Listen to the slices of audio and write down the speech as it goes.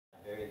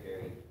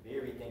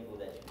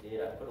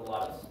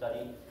lot of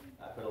study.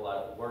 I put a lot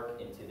of work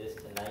into this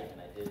tonight,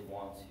 and I did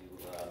want to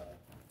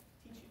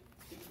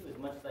teach you as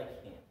much as I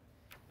can.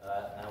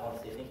 And I want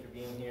to say thank you for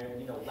being here.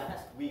 You know,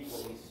 last week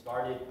what we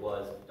started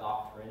was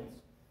doctrines.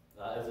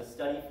 It was a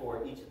study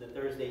for each of the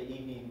Thursday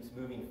evenings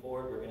moving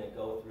forward. We're going to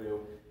go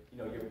through, you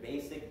know, your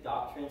basic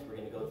doctrines. We're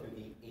going to go through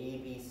the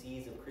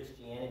ABCs of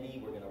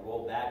Christianity. We're going to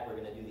roll back. We're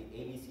going to do the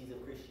ABCs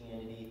of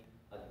Christianity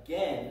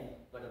again,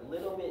 but a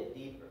little bit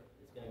deeper.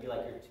 It's going to be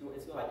like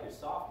your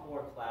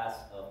sophomore class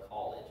of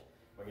college.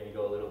 We're going to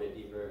go a little bit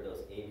deeper,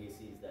 those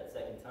ABCs that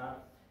second time.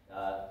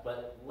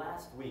 But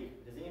last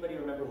week, does anybody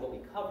remember what we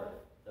covered?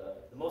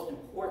 The most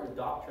important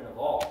doctrine of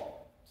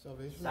all.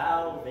 Salvation.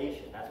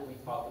 Salvation. That's what we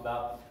talked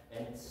about.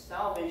 And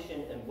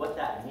salvation and what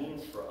that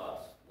means for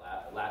us.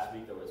 Last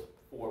week there was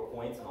 4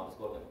 points, and I'll just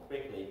go over them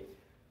quickly.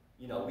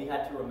 You know, we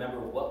had to remember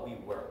what we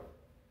were.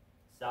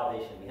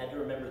 Salvation. We had to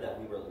remember that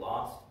we were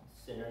lost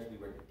sinners. We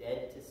were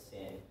dead to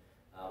sin.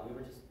 We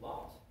were just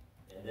lost.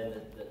 And then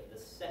the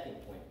second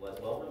point was,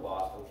 well, we're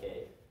lost,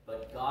 okay,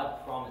 but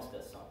God promised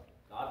us something.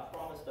 God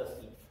promised us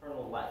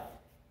eternal life.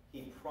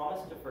 He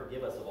promised to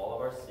forgive us of all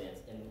of our sins,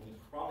 and He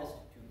promised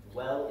to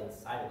dwell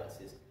inside of us.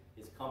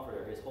 His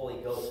Comforter, His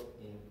Holy Ghost,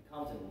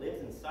 comes and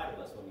lives inside of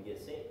us when we get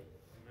saved.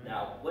 Mm-hmm.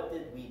 Now, what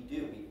did we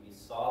do? We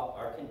saw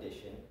our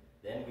condition.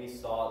 Then we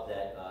saw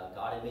that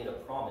God had made a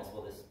promise.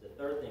 Well, the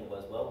third thing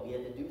was, well, we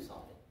had to do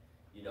something.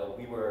 You know,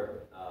 we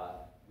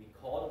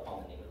called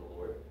upon the name of the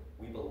Lord.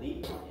 We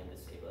believed on Him to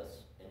save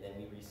us, and then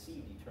we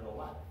received eternal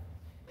life.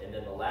 And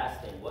then the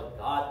last thing, what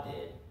God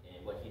did,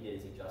 and what He did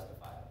is He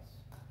justified us.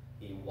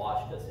 He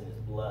washed us in His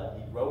blood.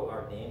 He wrote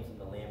our names in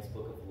the Lamb's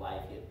Book of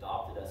Life. He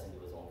adopted us into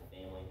His own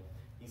family.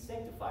 He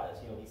sanctified us.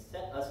 You know, He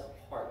set us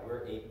apart.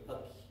 We're a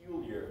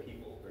peculiar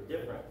people. We're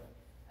different.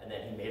 And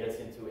then He made us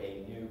into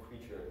a new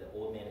creature. The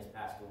old man has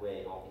passed away,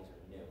 and all things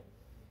are new.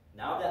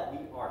 Now that we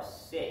are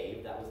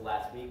saved, that was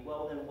last week,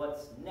 well, then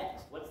what's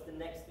next? What's the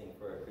next thing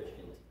for a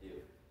Christian to do?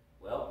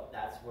 Well,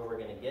 that's where we're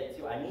going to get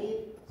to. I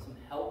need some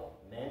help,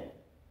 men.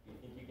 You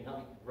think you can help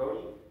me?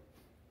 Brody,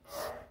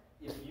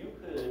 if you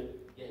could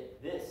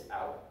get this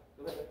out,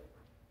 go ahead.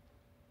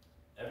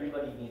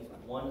 Everybody needs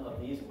one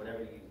of these, whatever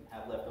you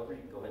have left over,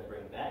 you can go ahead and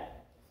bring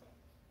back.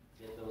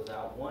 Get those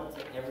out. One to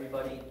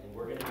everybody, and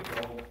we're going to be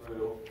going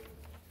through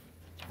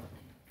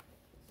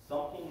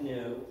something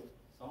new,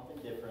 something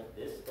different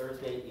this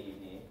Thursday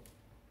evening.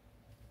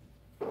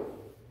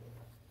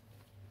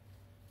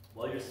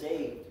 Well, you're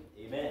saved.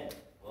 Amen.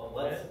 Well,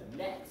 what's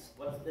next?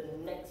 What's the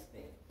next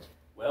thing?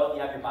 Well, if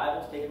you have your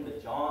Bibles, take them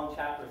to John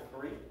chapter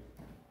 3.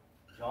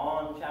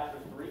 John chapter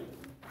 3.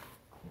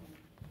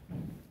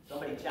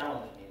 Somebody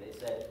challenged me. They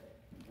said,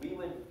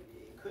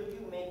 could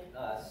you make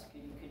us,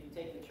 could you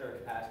take the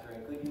church, Pastor,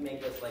 and could you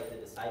make us like the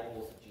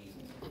disciples of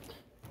Jesus?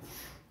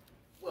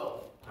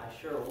 Well, I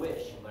sure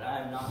wish, but I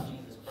am not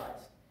Jesus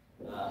Christ.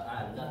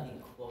 I am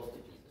nothing close to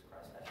Jesus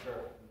Christ. I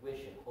sure wish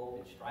and hope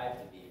and strive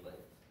to be,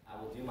 but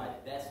I will do my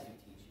best to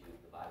teach you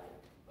the Bible.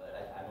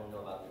 But I don't know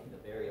about the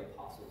very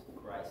apostles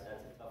of Christ.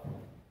 That's a tough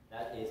one.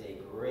 That is a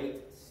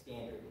great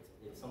standard.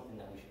 It's something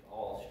that we should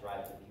all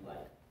strive to be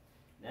like.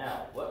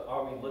 Now, what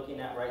are we looking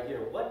at right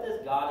here? What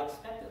does God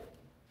expect of us?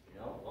 You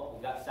know, well,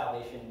 we got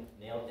salvation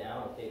nailed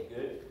down. Okay,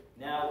 good.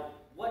 Now,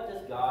 what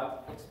does God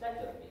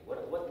expect of me?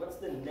 What's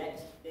the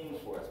next thing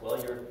for us? Well,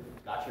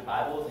 you've got your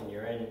Bibles and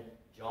you're in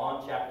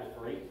John chapter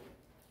 3.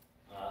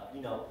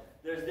 You know,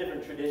 there's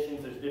different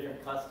traditions, there's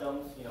different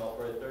customs. You know,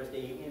 for a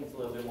Thursday evening, it's a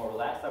little bit more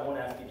relaxed. I won't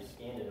ask you to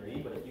stand and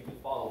read, but if you could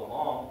follow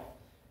along,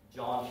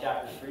 John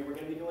chapter 3, we're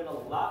going to be doing a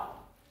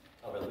lot.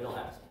 Oh, really? We don't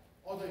have to stand.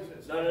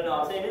 No.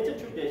 I'm saying it's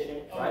a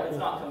tradition, right? It's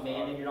not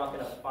commanded. You're not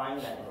going to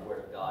find that in the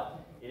Word of God.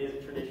 It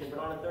is a tradition. But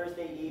on a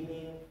Thursday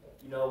evening,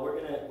 you know, we're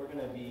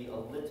gonna be a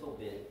little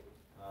bit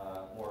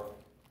more.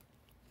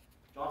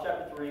 John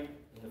chapter 3, in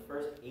the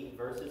first 8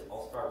 verses,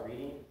 I'll start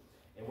reading.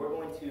 And we're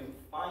going to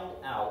find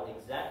out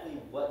exactly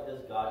what does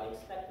God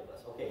expect of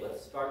us. Okay,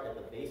 let's start at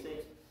the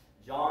basics.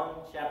 John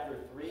chapter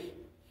 3.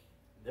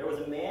 There was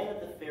a man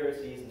of the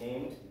Pharisees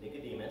named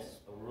Nicodemus,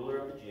 a ruler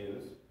of the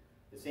Jews.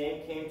 The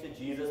same came to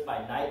Jesus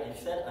by night and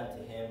said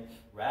unto him,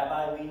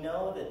 Rabbi, we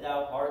know that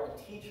thou art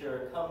a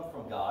teacher come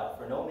from God,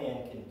 for no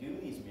man can do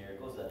these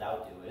miracles that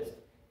thou doest,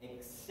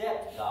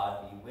 except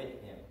God be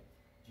with him.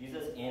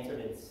 Jesus answered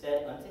and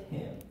said unto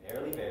him,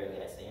 Verily, verily,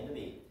 I say unto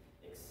thee,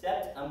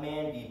 except a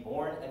man be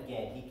born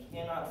again, he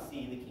cannot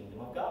see the kingdom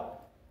of God.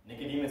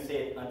 Nicodemus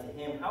saith unto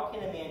him, How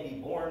can a man be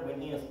born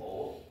when he is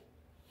old?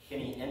 Can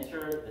he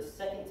enter the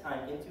second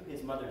time into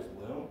his mother's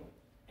womb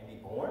and be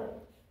born?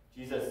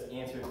 Jesus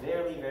answered,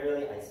 Verily,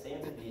 verily, I say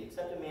unto thee,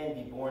 except a man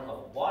be born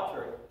of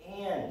water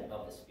and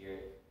of the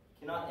Spirit,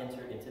 he cannot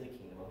enter into the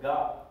kingdom of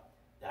God.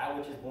 That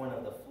which is born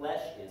of the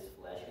flesh is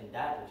flesh, and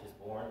that which is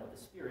born of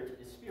the Spirit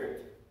is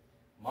spirit.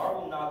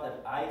 Marvel not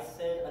that I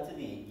said unto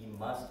thee, Ye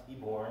must be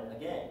born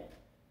again.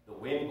 The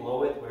wind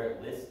bloweth where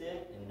it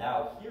listeth, and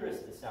thou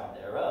hearest the sound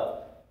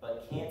thereof,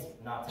 but canst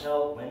not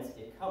tell whence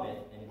it cometh,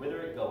 and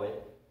whither it goeth.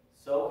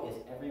 So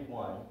is every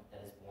one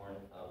that is born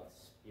of the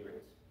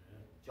Spirit.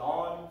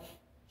 John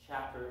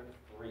chapter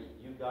 3.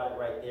 You got it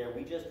right there.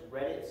 We just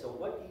read it. So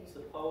what do you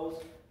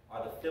suppose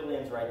are the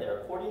fill-ins right there?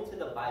 According to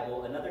the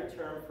Bible, another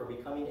term for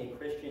becoming a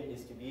Christian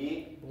is to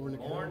be Born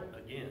again. Born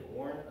again.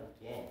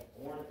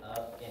 Born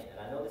again. And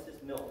I know this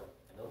is milk.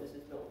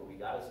 But we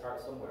got to start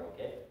somewhere,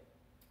 okay?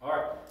 All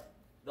right.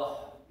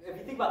 If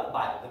you think about the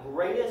Bible, the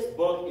greatest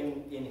book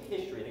in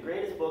history, the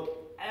greatest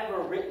book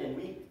ever written,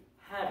 we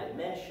have it.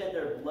 Men shed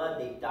their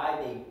blood, they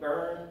died, they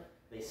burned,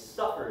 they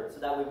suffered, so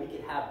that way we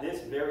could have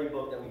this very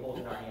book that we hold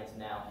in our hands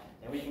now,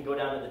 and we can go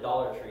down to the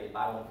Dollar Tree and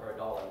buy one for $1.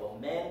 Well,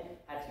 men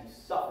had to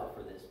suffer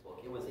for this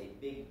book. It was a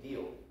big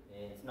deal,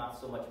 and it's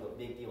not so much of a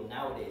big deal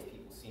nowadays,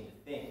 people seem to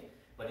think,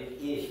 but it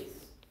is.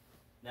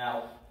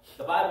 Now,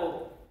 the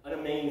Bible, an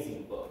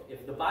amazing book.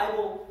 If the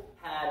Bible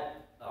had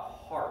a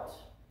heart,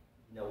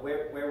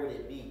 where would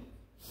it be?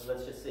 Well,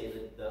 let's just say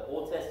that the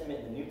Old Testament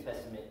and the New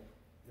Testament,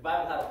 if the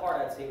Bible had a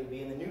heart, I'd say it would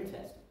be in the New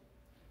Testament.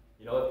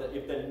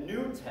 If the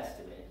New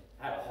Testament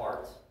had a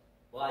heart,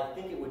 well, I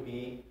think it would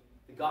be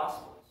the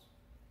Gospels.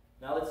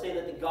 Now, let's say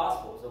that the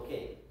Gospels,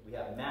 okay, we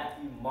have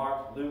Matthew,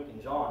 Mark, Luke,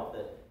 and John.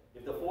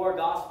 If the 4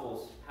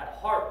 Gospels had a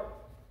heart,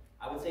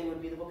 I would say it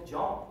would be the book of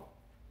John.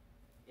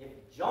 If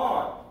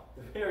John,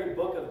 the very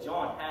book of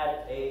John,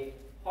 had a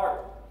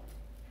heart,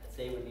 I'd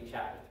say it would be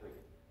chapter 3.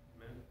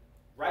 Amen.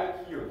 Right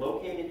here,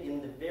 located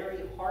in the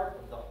very heart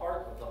of the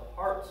heart of the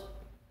heart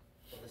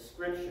of the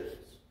Scriptures,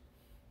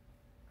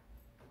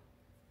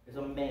 is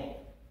a man,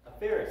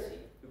 a Pharisee,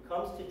 who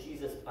comes to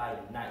Jesus by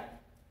night.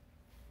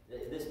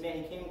 This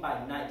man, he came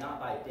by night, not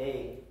by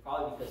day,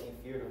 probably because he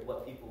feared of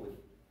what people would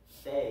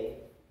say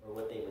or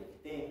what they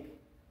would think.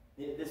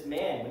 This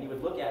man, when you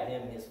would look at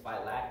him, his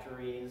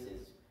phylacteries,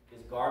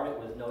 his garment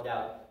was no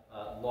doubt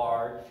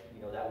large.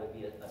 That would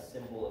be a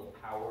symbol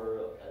of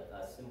power,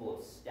 a symbol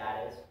of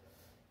status.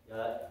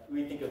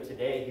 We think of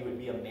today, he would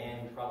be a man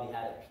who probably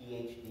had a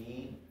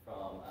PhD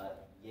from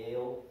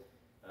Yale.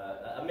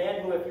 A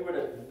man who, if you were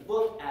to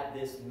look at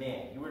this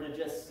man, you were to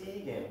just see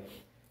him,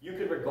 you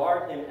could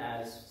regard him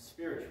as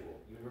spiritual.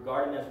 You would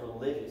regard him as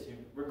religious. You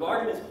would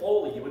regard him as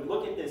holy. You would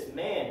look at this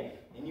man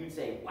and you'd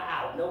say,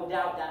 wow, no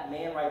doubt that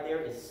man right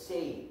there is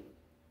saved,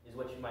 is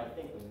what you might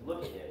think when you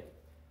look at him.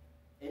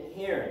 And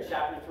here in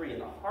chapter 3, in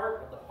the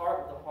heart of the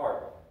heart of the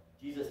heart,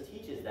 Jesus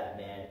teaches that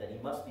man that he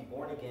must be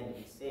born again to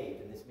be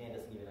saved, and this man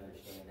doesn't even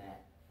understand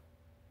that.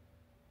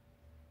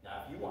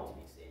 Now, if you want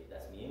to be saved,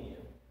 that's me and you.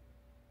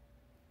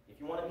 If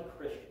you want to be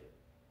Christian,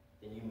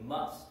 then you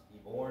must be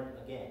born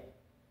again.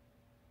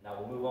 Now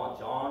we'll move on.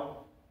 John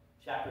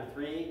chapter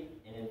 3,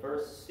 and in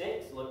verse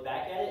 6, look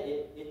back at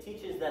it. It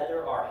teaches that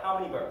there are how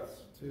many births?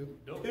 2.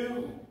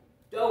 2.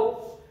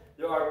 Dose.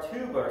 There are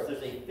 2 births.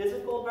 There's a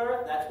physical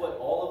birth. That's what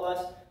all of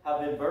us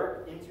have been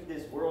birthed into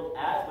this world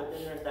as. But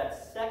then there's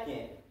that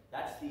second.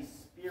 That's the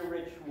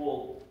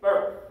spiritual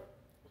birth.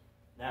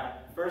 Now,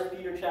 1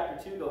 Peter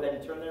chapter 2. Go ahead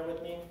and turn there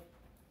with me.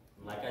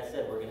 And like I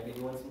said, we're going to be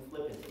doing some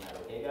flipping tonight.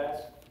 Okay,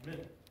 guys?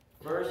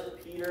 1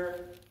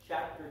 Peter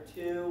chapter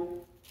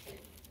 2,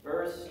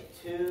 verse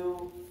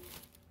 2,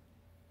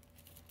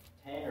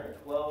 10 or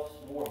 12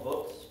 more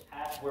books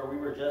past where we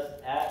were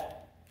just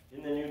at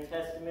in the New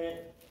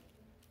Testament.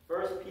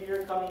 1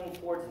 Peter, coming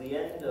towards the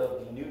end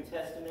of the New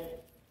Testament.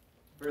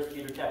 1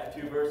 Peter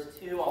chapter 2, verse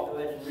 2, I'll go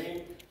ahead and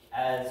read.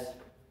 As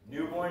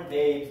newborn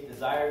babes,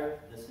 desire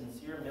the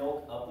sincere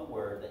milk of the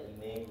word that you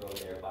may grow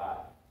thereby.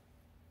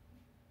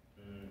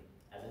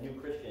 As a new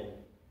Christian,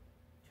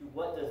 to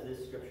what does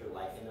this scripture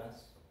liken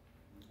us?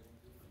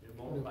 A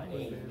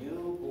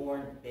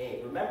newborn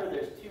babe. Remember,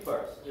 there's 2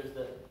 births. There's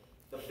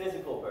the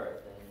physical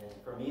birth. And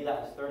for me,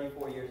 that was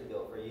 34 years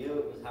ago. For you,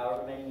 it was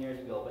however many years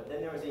ago. But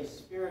then there was a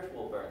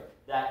spiritual birth.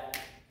 That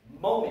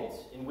moment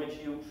in which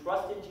you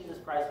trusted Jesus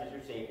Christ as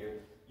your Savior,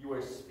 you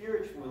were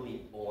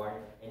spiritually born.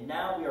 And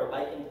now we are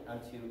likened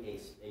unto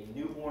a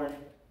newborn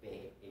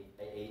babe.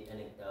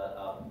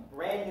 A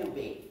brand new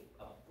babe.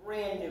 A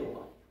brand new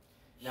one.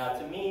 Now,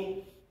 to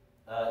me,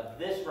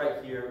 this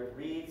right here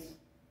reads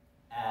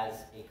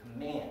as a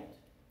command.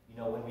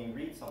 When we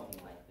read something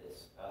like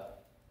this,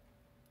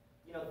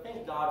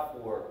 thank God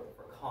for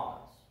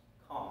commas.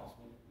 Commas.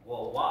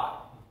 Well,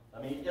 why?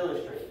 Let me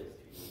illustrate this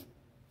to you.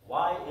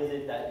 Why is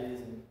it that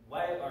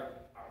why are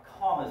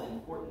commas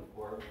important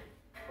for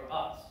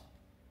us?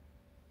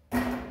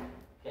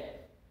 Okay.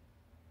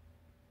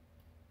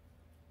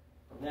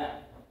 Now,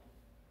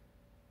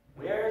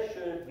 where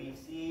should we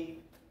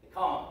see the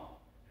comma?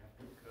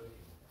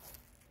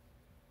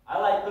 I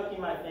like cooking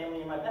my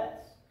family and my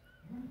pets.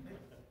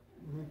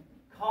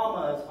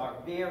 Commas are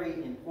very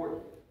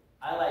important.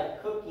 I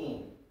like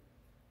cooking,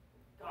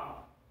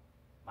 comma,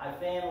 my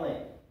family,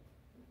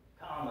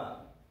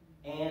 comma,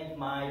 and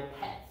my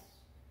pets.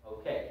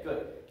 Okay,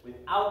 good.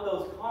 Without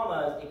those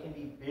commas, it can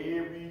be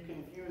very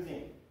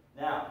confusing.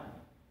 Now,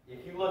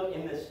 if you look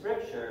in the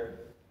scripture,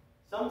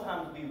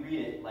 sometimes we read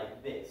it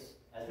like this.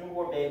 As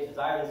newborn babes,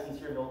 desire the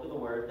sincere milk of the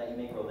word that you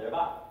may grow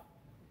thereby.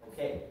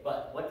 Okay,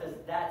 but what does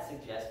that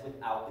suggest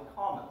without the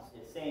commas?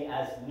 It's saying,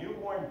 as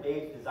newborn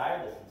babes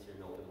desire the sincere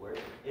milk of the word,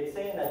 it's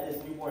saying that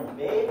this newborn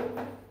babe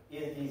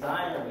is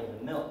desiring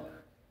the milk.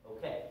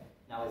 Okay,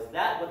 Now, is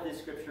that what this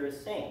scripture is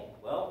saying?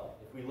 Well,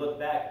 if we look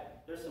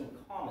back, there's some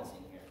commas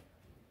in here.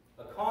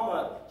 A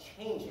comma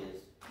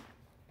changes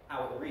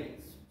how it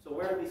reads. So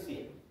where do we see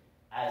it?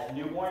 As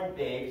newborn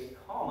babes,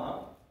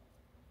 comma,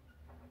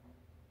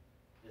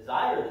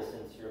 desire the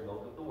sincere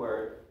milk of the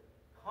word,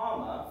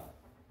 comma,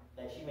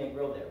 that you may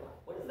grow thereby.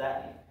 What does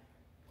that mean?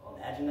 Well,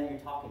 imagine that you're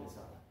talking to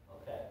someone.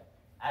 Okay.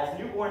 As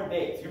newborn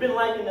babes, you've been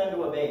likened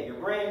unto a babe. You're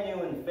brand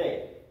new in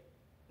faith.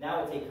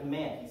 Now it's a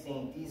command. He's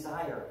saying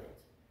desire it.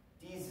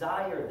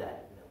 Desire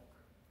that milk.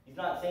 He's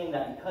not saying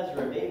that because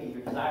you're a baby,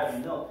 you're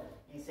desiring milk.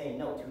 He's saying,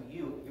 no, to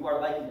you, you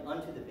are likened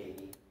unto the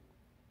baby.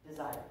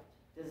 Desire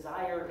it.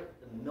 Desire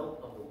the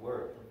milk of the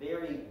word, the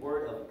very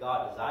word of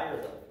God.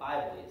 Desire the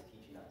Bible is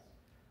teaching us.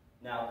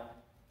 Now,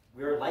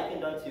 we're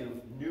likened unto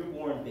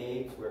newborn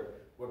babes.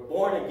 We're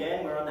born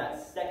again. We're on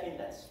that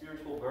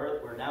spiritual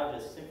birth. We're now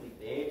just simply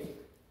babes.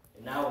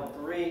 And now in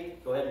 3,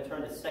 go ahead and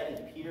turn to 2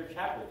 Peter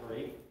chapter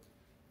 3.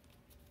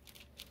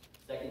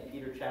 2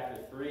 Peter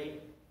chapter 3.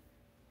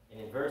 And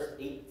in verse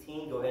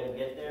 18, go ahead and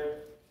get there.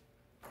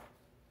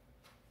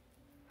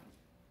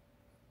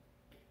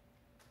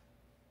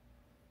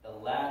 The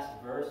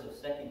last verse of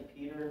 2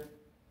 Peter.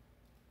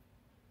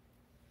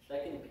 2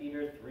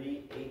 Peter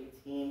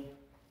 3:18.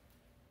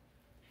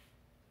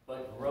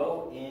 But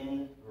grow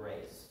in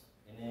grace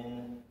and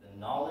in the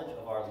knowledge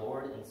of our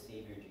Lord and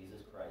Savior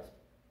Jesus Christ.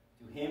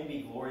 To him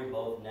be glory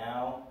both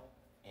now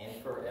and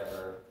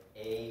forever.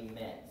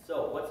 Amen.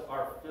 So what's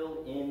our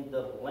fill in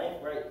the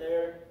blank right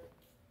there?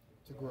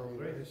 To grow in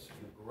grace.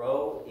 To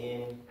grow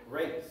in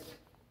grace.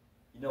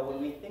 You know,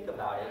 when we think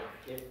about it,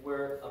 if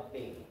we're a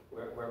baby,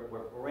 we're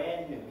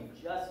brand new,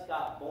 we just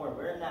got born,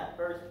 we're in that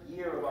first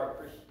year of our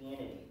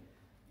Christianity,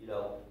 you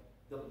know,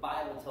 the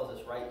Bible tells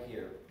us right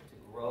here to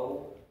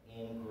grow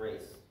in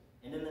grace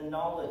and in the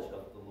knowledge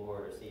of the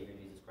Lord or Savior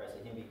Jesus Christ.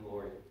 To him be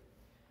glory.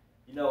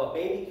 You know, a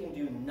baby can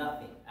do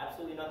nothing,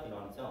 absolutely nothing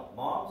on its own.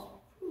 Moms,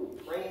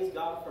 praise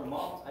God for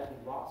moms. I'd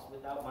be lost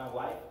without my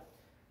wife.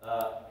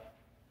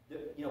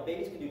 You know,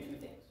 babies can do 2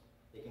 things.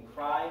 They can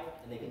cry,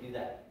 and they can do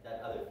that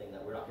other thing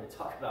that we're not going to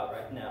talk about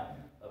right now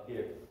up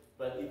here.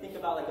 But you think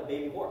about like a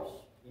baby horse.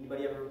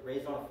 Anybody ever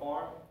raised on a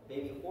farm? A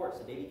baby horse,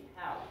 a baby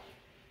cow.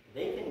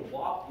 They can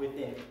walk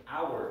within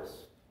hours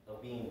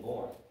of being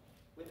born.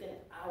 Within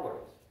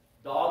hours.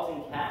 Dogs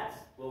and cats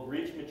will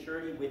reach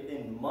maturity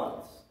within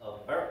months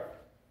of birth.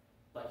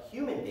 But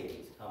human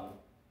babies come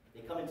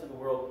into the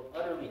world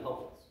utterly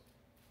helpless.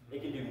 They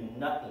can do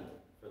nothing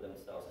for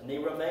themselves. And they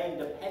remain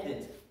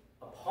dependent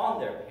upon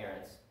their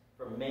parents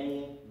for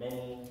many,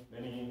 many,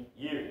 many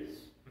years.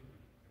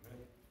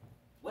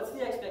 What's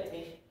the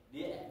expectation?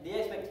 The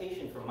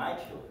expectation for my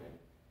children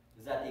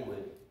is that they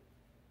would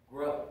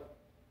grow.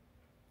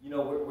 You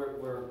know,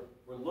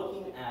 we're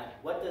looking at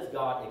what does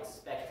God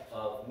expect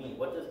of me?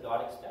 What does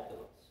God expect of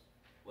us?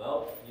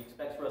 Well, he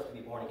expects for us to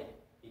be born again.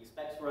 He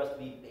expects for us to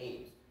be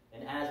babes.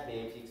 And as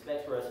babes, he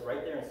expects for us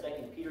right there in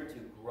 2 Peter to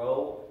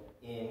grow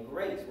in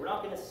grace. We're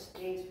not going to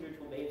stay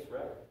spiritual babes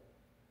forever.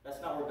 That's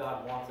not where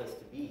God wants us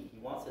to be. He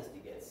wants us to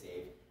get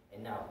saved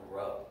and now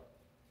grow.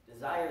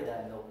 Desire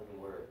that milk of the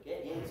word.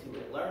 Get into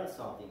it. Learn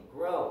something.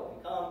 Grow.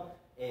 Become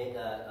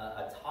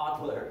a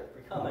toddler.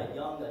 Become a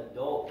young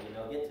adult. You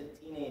know, get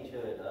to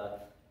teenagehood.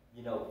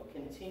 You know,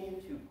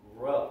 continue to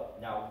grow.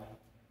 Now,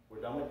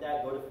 we're done with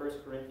that. Go to 1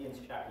 Corinthians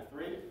chapter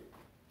 3.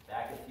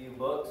 Back a few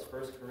books.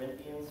 1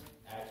 Corinthians,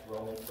 Acts,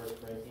 Romans, 1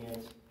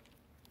 Corinthians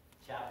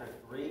chapter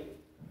 3.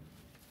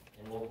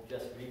 And we'll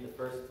just read the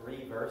first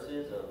 3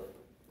 verses of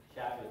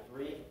chapter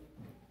 3.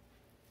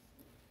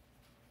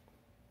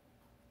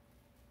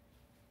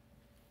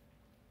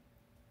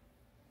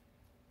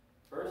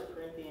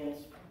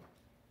 Corinthians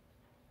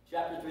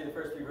chapter 3, the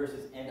first 3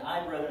 verses. And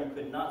I, brethren,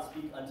 could not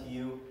speak unto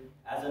you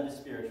as unto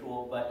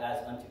spiritual, but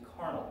as unto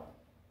carnal,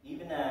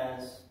 even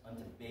as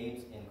unto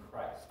babes in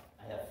Christ.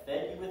 I have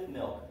fed you with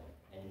milk,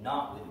 and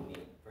not with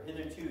meat. For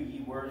hitherto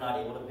ye were not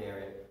able to bear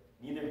it,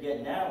 neither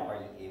yet now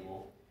are ye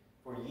able,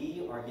 for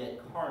ye are yet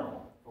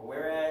carnal. For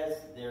whereas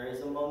there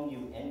is among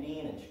you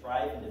envying and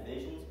strife and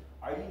divisions,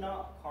 are ye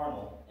not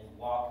carnal, and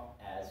walk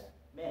as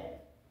men?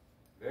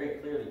 Very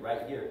clearly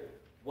right here.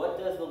 What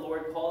does the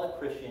Lord call a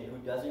Christian who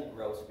doesn't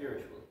grow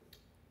spiritually?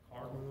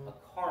 Carnal. A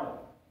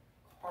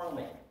carnal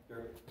man.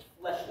 They're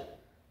fleshly.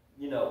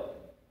 You know,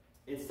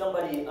 it's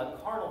somebody, a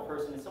carnal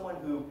person is someone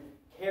who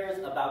cares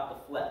about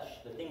the flesh,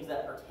 the things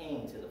that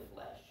pertain to the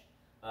flesh.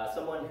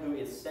 Someone who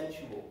is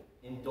sensual,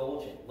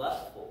 indulgent,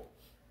 lustful.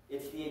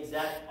 It's the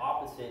exact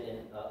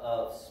opposite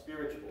of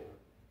spiritual.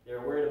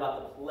 They're worried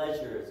about the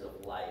pleasures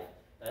of life.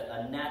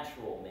 A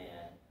natural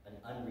man, an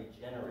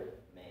unregenerate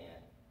man.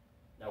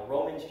 Now,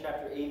 Romans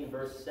chapter 8 and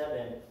verse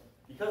 7,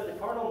 because the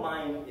carnal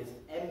mind is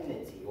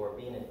enmity, or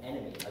being an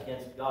enemy,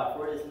 against God,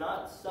 for it is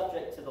not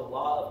subject to the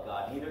law of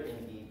God, neither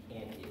indeed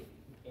can be.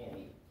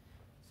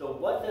 So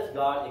what does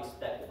God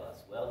expect of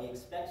us? Well, he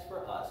expects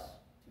for us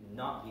to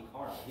not be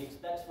carnal. He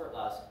expects for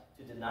us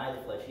to deny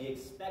the flesh. He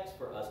expects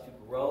for us to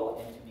grow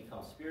and to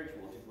become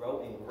spiritual, to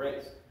grow in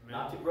grace. Amen.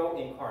 Not to grow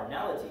in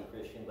carnality,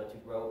 Christian, but to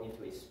grow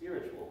into a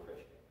spiritual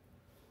Christian.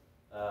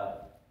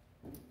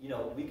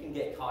 we can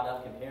get caught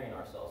up comparing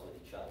ourselves with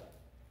each other.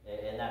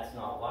 And that's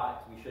not wise.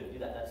 We shouldn't do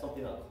that. That's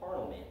something a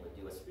carnal man would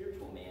do. A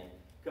spiritual man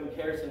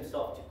compares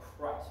himself to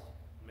Christ.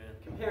 Amen.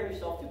 Compare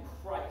yourself to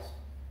Christ.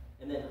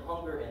 And then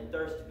hunger and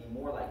thirst to be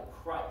more like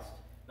Christ.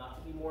 Not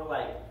to be more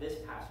like this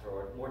pastor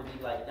or more to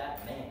be like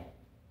that man.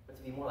 But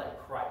to be more like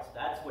Christ.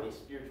 That's what a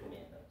spiritual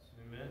man does.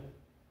 Amen.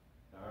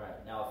 All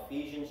right. Now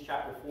Ephesians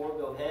chapter 4,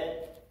 go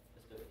ahead.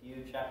 Just a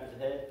few chapters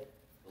ahead.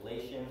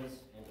 Galatians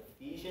and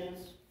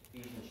Ephesians.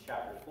 Ephesians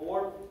chapter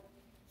 4.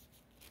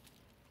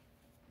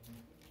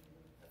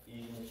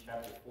 Ephesians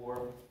chapter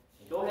 4.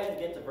 And go ahead and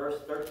get to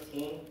verse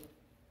 13.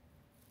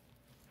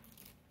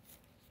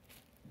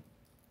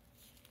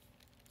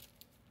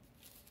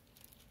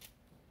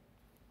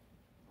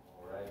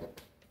 All right.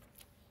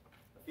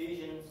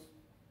 Ephesians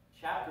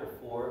chapter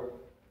 4,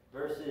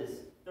 verses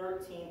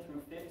 13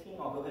 through 15.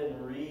 I'll go ahead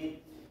and read.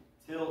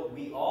 Till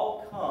we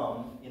all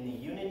come in the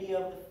unity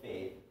of the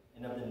faith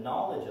and of the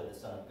knowledge of the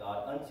Son of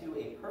God unto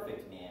a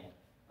perfect man,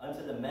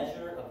 unto the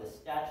measure of the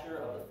stature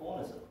of the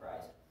fullness of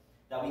Christ,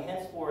 that we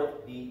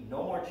henceforth be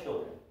no more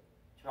children,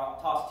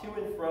 tossed to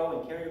and fro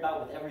and carried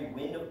about with every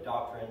wind of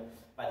doctrine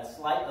by the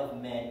sleight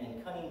of men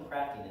and cunning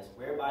craftiness,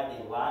 whereby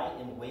they lie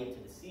in wait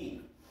to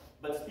deceive.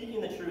 But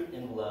speaking the truth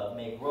in love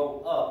may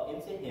grow up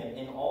into him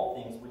in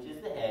all things, which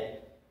is the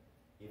head,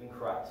 even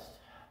Christ.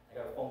 I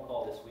got a phone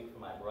call this week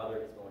from my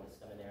brother. He's going to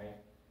seminary.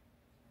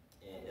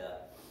 And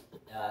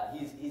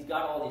he's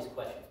got all these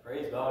questions.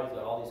 Praise God, he's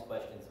got all these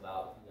questions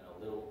about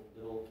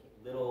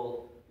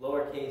little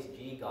lowercase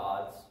g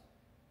gods.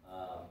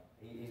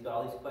 He's got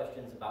all these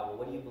questions about, well,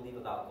 what do you believe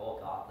about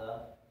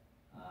Golgotha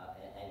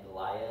and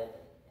Goliath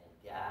and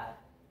Gath,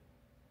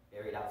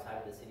 buried outside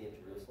of the city of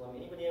Jerusalem?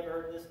 Anybody ever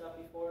heard of this stuff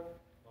before?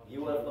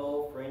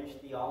 UFO, fringe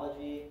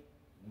theology?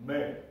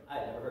 Man, I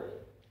had never heard of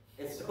it.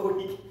 It's so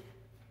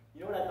you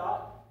know what I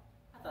thought?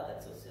 I thought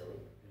that's so silly.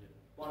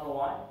 Want to know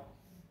why?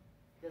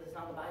 Because it's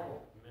not in the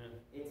Bible. Amen.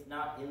 It's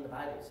not in the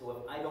Bible. So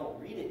if I don't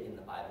read it in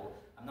the Bible,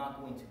 I'm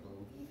not going to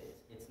believe it.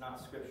 It's not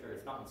scripture.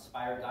 It's not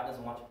inspired. God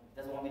doesn't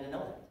want me to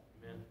know that.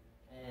 Amen.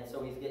 And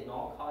so he's getting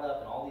all caught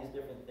up in all these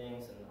different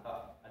things, and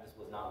I just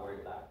was not worried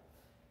about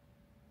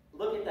it.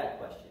 Look at that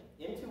question.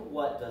 Into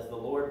what does the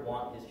Lord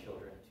want his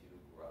children to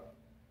grow?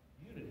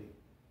 Unity.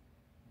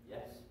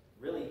 Yes.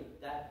 Really,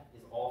 that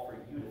is all for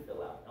you to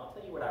fill out. And I'll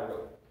tell you what I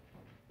wrote.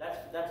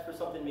 That's for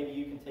something maybe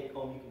you can take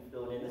home, you can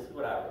fill it in. This is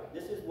what I wrote.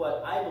 This is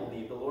what I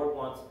believe the Lord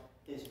wants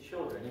his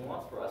children. He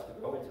wants for us to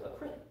grow into a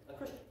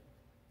Christian.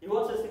 He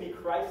wants us to be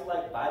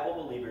Christ-like Bible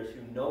believers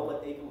who know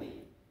what they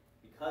believe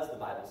because the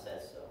Bible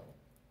says so.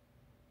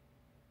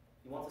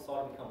 He wants us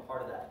all to become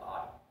part of that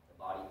body, the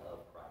body of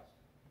Christ.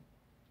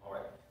 All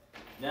right.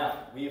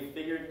 Now, we've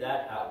figured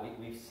that out.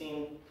 We've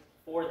seen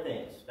 4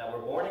 things. That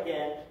we're born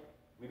again.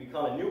 We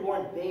become a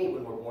newborn babe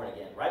when we're born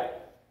again, right?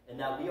 And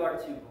that we are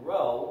to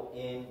grow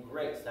in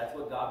grace. That's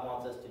what God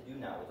wants us to do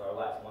now with our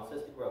lives. He wants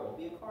us to grow. Don't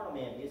be a carnal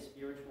man. Be a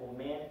spiritual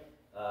man.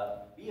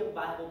 Be a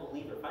Bible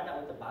believer. Find out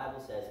what the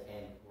Bible says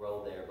and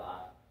grow thereby.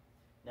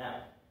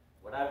 Now,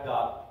 what I've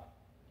got,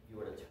 if you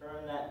were to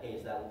turn that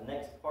page, that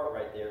next part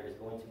right there is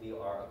going to be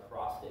our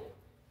acrostic.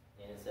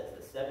 And it says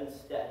the 7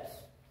 steps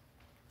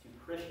to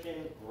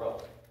Christian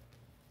growth.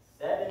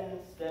 7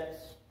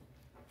 steps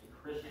to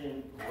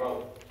Christian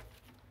growth.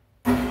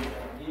 Right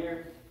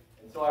here.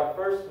 And so our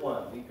first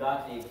one, we've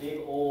got a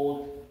big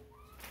old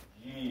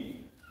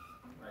G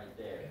right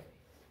there.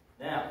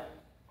 Now,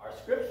 our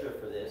scripture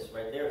for this,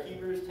 right there,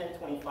 Hebrews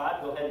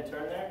 10:25. Go ahead and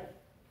turn there.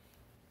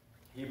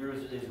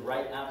 Hebrews is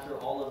right after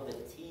all of the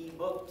T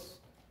books.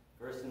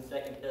 1st and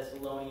 2nd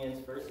Thessalonians,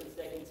 1st and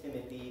 2nd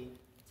Timothy,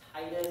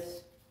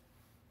 Titus,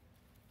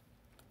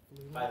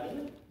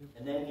 Philemon,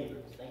 and then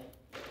Hebrews. Thank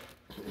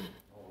you.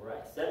 All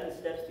right. 7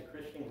 steps to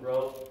Christian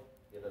growth.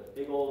 We have a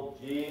big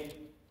old G.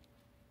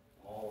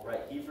 All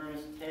right. Hebrews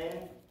 10,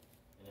 and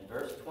in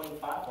verse 25,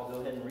 I'll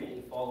go ahead and read it.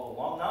 You follow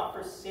along. Not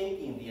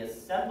forsaking the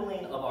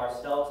assembling of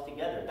ourselves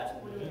together. That's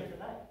what we're doing here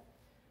tonight.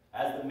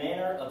 As the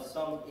manner of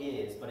some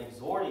is, but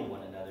exhorting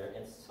one another,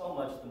 and so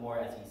much the more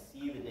as you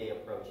see the day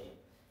approaching.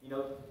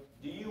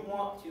 Do you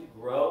want to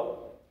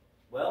grow?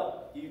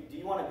 Well, do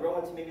you want to grow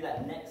into maybe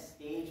that next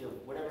stage of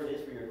whatever it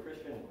is for your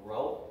Christian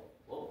growth?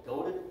 Well,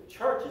 go to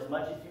church as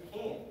much as you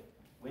can.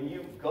 When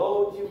you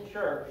go to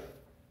church,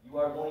 you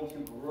are going to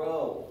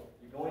grow.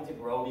 You're going to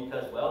grow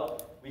because,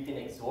 well, we can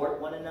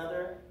exhort one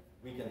another,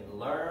 we can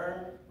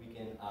learn, we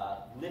can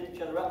lift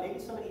each other up. Maybe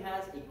somebody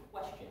has a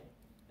question,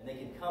 and they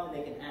can come and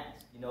they can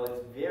ask.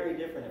 It's very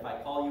different if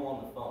I call you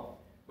on the phone.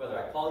 Whether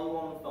I call you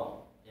on the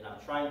phone, and I'm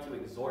trying to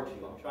exhort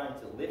you, I'm trying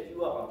to lift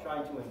you up, I'm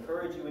trying to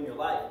encourage you in your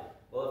life.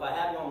 Well, if I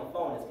have you on the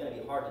phone, it's going to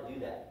be hard to do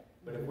that.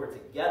 But if we're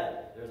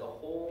together, there's a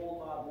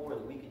whole lot more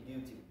that we could do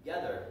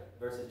together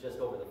versus just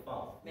over the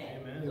phone.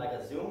 Man, Amen. Like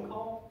a Zoom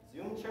call?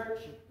 Zoom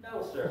church?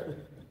 No, sir.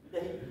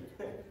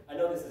 I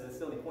know this is a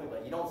silly point,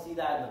 but you don't see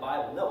that in the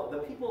Bible. No, the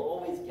people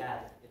always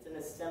gather. It's an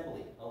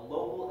assembly, a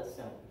local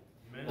assembly.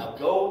 Amen. Now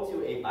go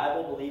to a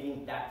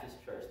Bible-believing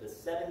Baptist church. The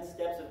 7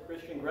 steps of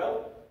Christian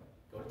growth,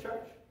 go to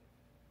church.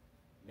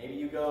 Maybe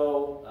you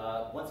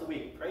go once a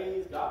week.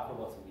 Praise God for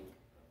once a week.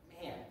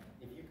 man,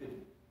 if you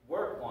could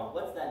work on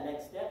what's that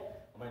next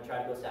step, I'm going to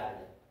try to go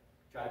Saturday.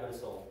 Try to go to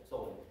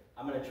Solon.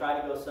 I'm going to try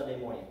to go Sunday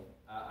morning.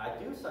 I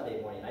do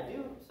Sunday morning. I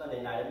do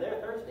Sunday night. I'm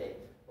there Thursday.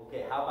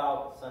 Okay, how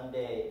about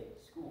Sunday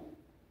school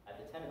at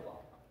the 10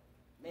 o'clock?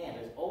 Man,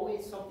 there's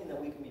always something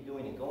that we can be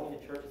doing, and going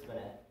to church is going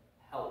to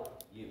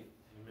help you.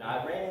 Now,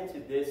 I ran into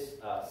this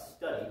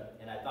study,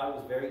 and I thought it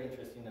was very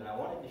interesting, and I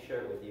wanted to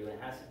share it with you, and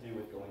it has to do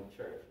with going to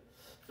church.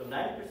 So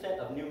 90%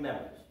 of new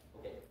members,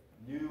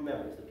 new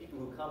members, the people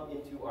who come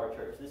into our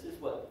church, this is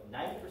what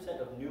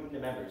 90% of new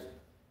members,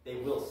 they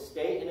will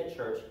stay in a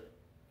church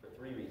for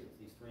 3 reasons,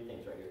 these 3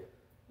 things right here.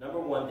 Number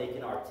 1, they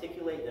can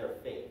articulate their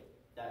faith.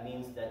 That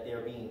means that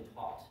they're being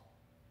taught.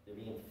 They're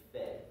being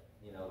fed.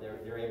 You know,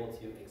 they're able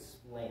to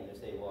explain. They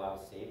say, well, I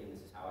was saved, and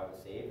this is how I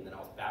was saved, and then I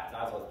was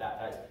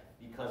baptized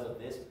because of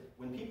this.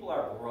 When people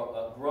are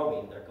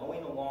growing, they're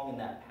going along in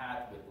that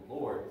path with the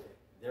Lord,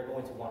 they're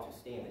going to want to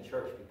stay in the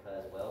church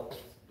because, well,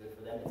 it's good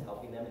for them, it's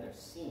helping them, and they're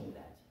seeing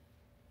that.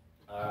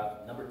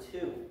 Number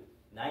 2,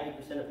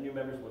 90% of new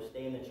members will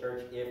stay in the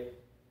church if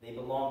they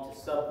belong to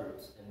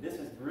subgroups. And this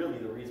is really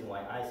the reason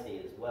why I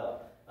stayed as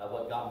well.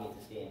 What got me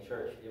to stay in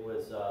church. It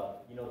was,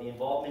 the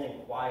involvement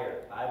in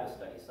choir, Bible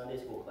study, Sunday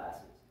school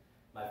classes.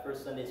 My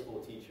first Sunday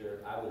school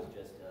teacher, I was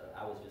just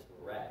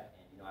a wreck.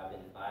 And, I've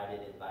been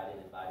invited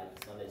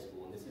to Sunday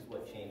school, and this is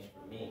what changed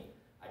for me.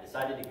 I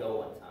decided to go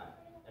one time.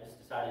 I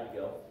just decided to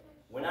go.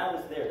 When I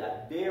was there,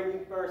 that very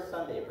first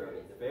Sunday,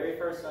 Brody, the very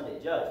first Sunday,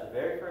 Judge, the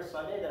very first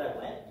Sunday that I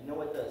went, you know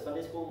what the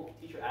Sunday school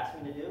teacher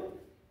asked me to do?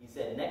 He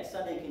said, next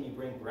Sunday, can you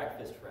bring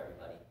breakfast for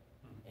everybody?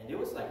 And it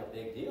was like a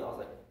big deal. I was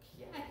like,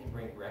 yeah, I can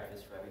bring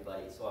breakfast for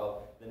everybody.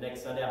 So the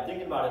next Sunday, I'm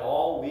thinking about it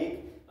all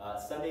week.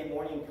 Sunday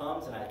morning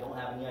comes, and I don't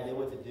have any idea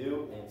what to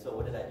do. And so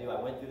what did I do?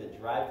 I went through the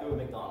drive-thru at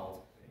McDonald's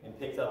and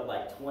picked up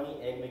like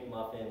 20 Egg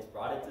McMuffins,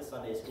 brought it to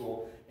Sunday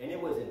school, and it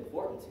was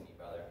important to me,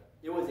 brother.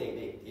 It was a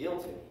big deal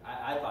to me.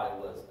 I thought it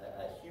was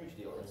a huge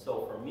deal. And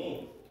so for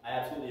me, I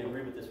absolutely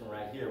agree with this one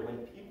right here. When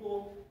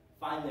people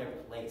find their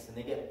place and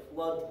they get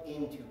plugged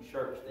into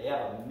church, they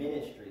have a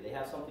ministry, they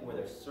have something where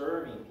they're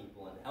serving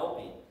people and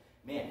helping,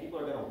 man, people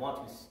are going to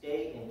want to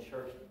stay in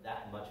church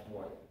that much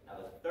more. Now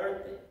the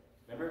third thing,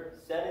 remember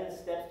 7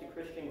 steps to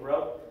Christian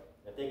growth?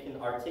 That they can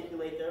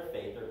articulate their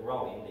faith, they're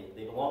growing,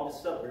 they belong to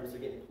subgroups,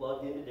 they're getting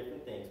plugged into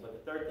different things. But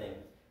the third thing,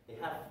 they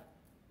have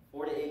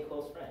 4 to 8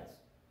 close friends.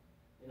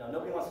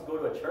 Nobody wants to go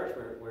to a church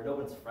where no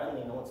one's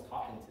friendly, no one's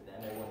talking to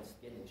them, everyone's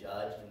getting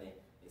judged, and they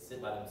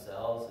sit by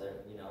themselves.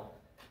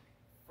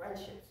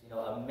 Friendships.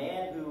 A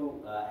man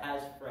who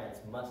has friends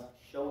must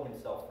show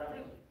himself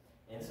friendly.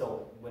 And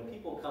so when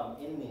people come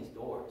in these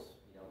doors,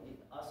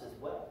 us as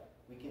well,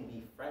 we can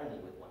be friendly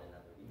with one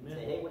another. We can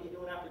say, hey, what are you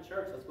doing after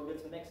church? Let's go get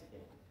some Mexican.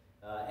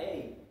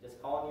 Hey,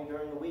 just calling you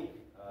during the week.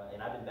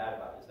 And I've been bad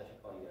about this. I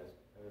should call you guys.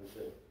 I really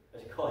should. I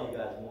should call you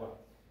guys more.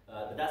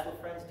 But that's what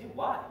friends do.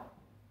 Why?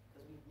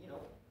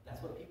 Because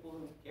that's what people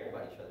who care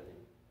about each other do.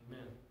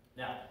 Amen.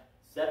 Now,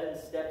 7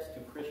 steps to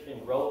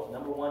Christian growth.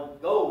 Number 1,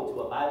 go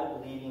to a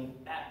Bible-believing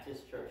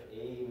Baptist church.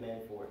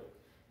 Amen for it.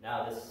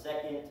 Now, the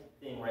second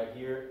thing right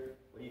here,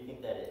 what do you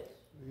think that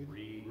is?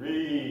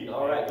 Read.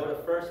 All right, go to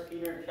 1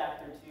 Peter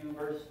chapter 2,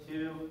 verse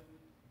 2.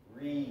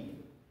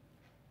 Read.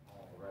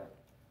 All right.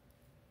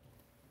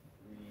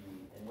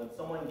 Read. And when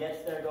someone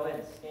gets there, go ahead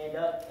and stand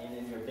up, and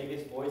in your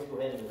biggest voice, go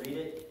ahead and read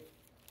it.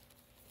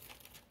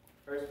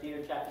 1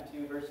 Peter chapter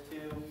 2, verse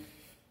 2.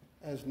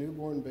 As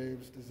newborn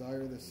babes,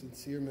 desire the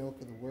sincere milk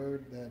of the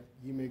word, that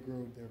ye may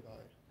grow thereby.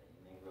 That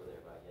you may grow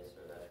thereby. Yes,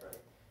 sir, that's right.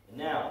 And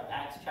now,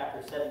 Acts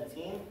chapter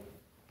 17.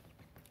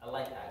 I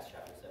like Acts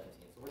chapter 17,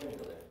 so we're going to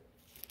go there.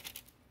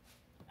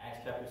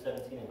 Acts chapter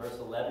 17 and verse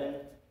 11.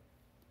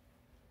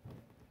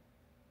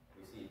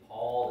 We see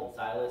Paul and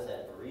Silas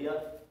at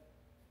Berea.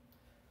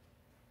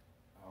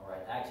 All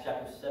right, Acts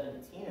chapter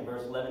 17 and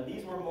verse 11.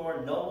 These were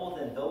more noble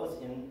than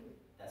those in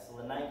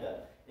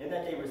Thessalonica, in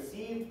that they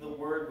received the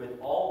word with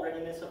all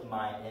readiness of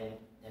mind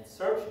and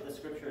searched the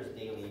scriptures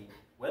daily,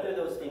 whether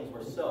those things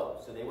were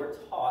so. So they were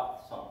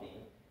taught something.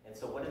 And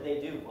so what did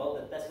they do? Well,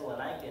 the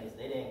Thessalonians,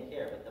 they didn't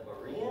care. But the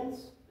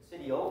Bereans, the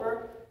city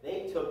over,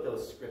 they took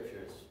those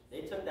scriptures.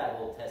 They took that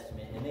Old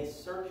Testament and they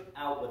searched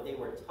out what they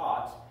were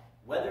taught,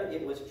 whether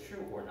it was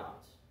true or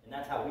not. And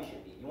that's how we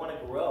should be. You want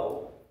to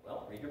grow?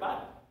 Well, read your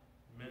Bible.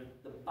 Amen.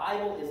 The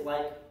Bible is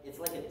like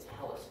a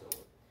telescope.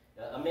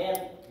 A man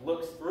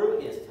looks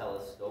through his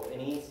telescope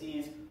and he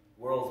sees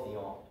worlds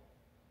beyond.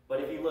 But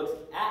if he looks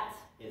at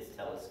his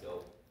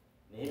telescope,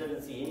 he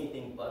doesn't see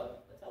anything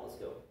but a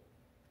telescope.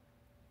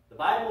 The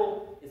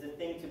Bible is a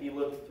thing to be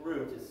looked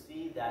through to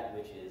see that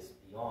which is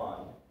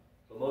beyond.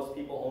 But most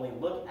people only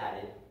look at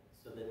it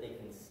so that they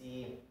can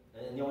see,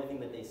 and the only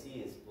thing that they see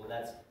is, well,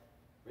 that's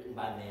written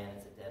by man,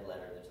 it's a dead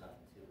letter, there's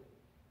nothing to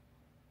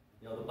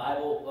it. The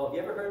Bible, have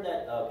you ever heard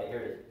that? Okay, here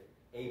it is.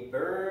 A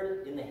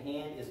bird in the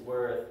hand is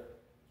worth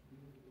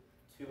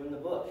 2 in the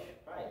bush.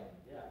 Right,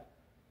 yeah.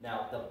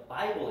 Now, the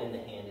Bible in the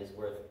hand is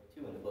worth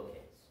 2 in the bookcase.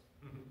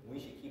 We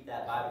should keep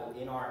that Bible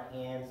in our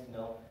hands.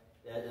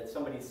 That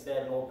somebody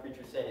said, an old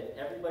preacher said, if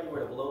everybody were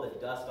to blow the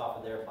dust off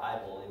of their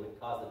Bible, it would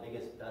cause the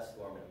biggest dust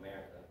storm in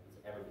America. It's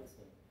ever been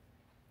seen.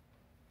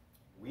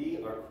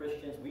 We are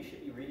Christians. We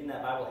should be reading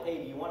that Bible.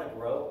 Hey, do you want to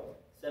grow?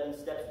 7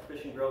 steps to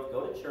Christian growth.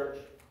 Go to church.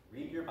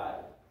 Read your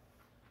Bible.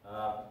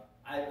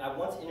 I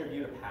once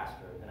interviewed a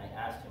pastor, and I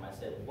asked him, I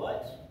said,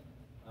 what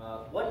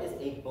is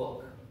a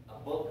book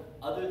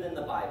other than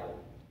the Bible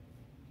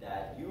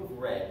that you've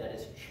read that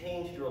has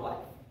changed your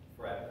life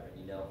forever?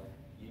 You know,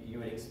 you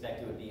would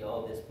expect it would be,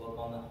 oh, this book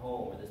on the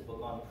home, or this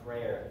book on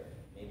prayer.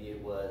 Maybe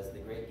it was The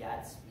Great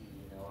Gatsby,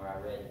 you know, or I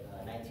read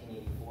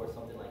 1984,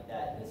 something like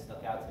that, and it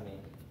stuck out to me.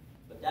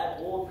 But that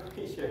old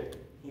preacher,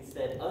 he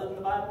said, other than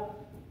the Bible?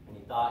 And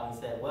he thought, and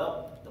he said,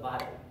 well, the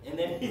Bible. And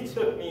then he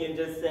took me and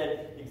just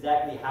said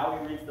exactly how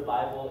he reads the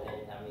Bible.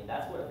 And I mean,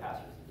 that's what a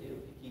pastor is to do,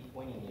 to keep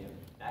pointing you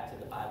back to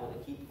the Bible, to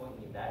keep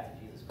pointing you back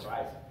to Jesus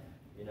Christ.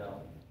 You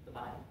know, the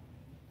Bible.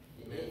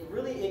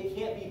 It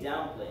can't be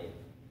downplayed.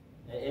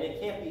 And it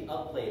can't be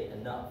upplayed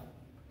enough.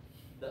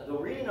 The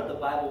reading of the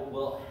Bible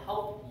will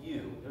help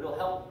you. It'll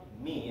help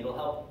me. It'll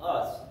help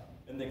us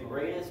in the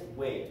greatest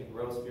way to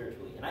grow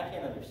spiritually. And I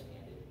can't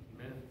understand it.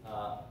 Amen.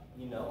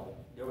 You know,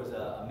 there was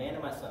a man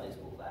in my Sunday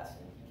school class,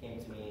 and he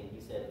came to me and he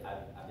said,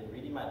 I've been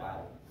reading my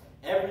Bible.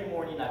 Every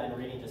morning I've been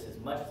reading just as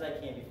much as I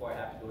can before I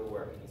have to go to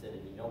work. And he said,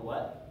 and you know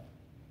what?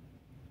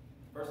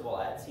 First of all,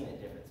 I had seen a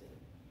difference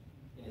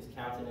in his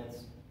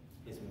countenance,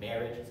 his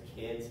marriage, his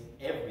kids,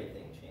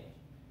 everything changed.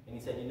 And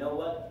he said, you know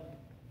what?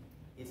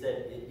 He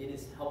said, it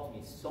has helped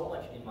me so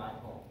much in my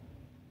home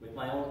with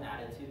my own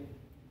attitude,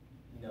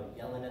 you know,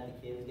 yelling at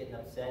the kids, getting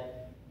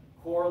upset,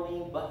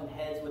 quarreling, butting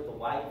heads with the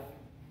wife.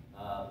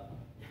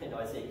 You know,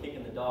 I say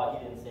kicking the dog,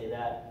 he didn't say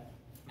that.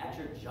 At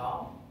your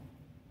job,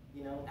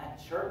 you know, at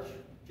church,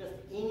 just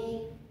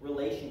any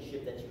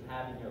relationship that you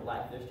have in your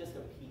life, there's just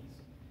a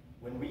peace.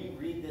 When we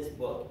read this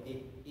book,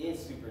 it is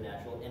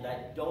supernatural, and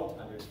I don't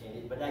understand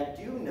it, but I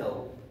do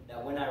know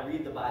that when I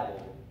read the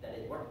Bible, that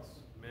it works.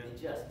 Amen.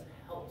 It just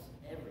helps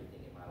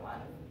everything in my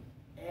life.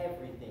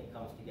 Everything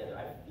comes together.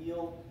 I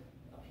feel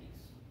a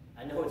peace.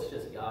 I know it's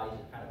just God.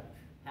 He's just kind of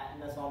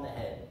patting us on the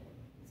head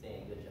and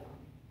saying, good job.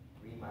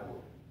 Read my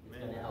word. It's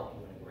going to help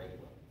you in a great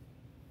way.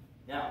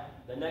 Now,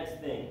 the next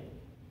thing.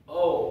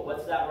 Oh,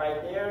 what's that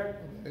right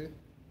there? Okay.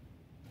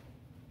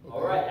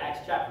 All right, Acts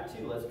chapter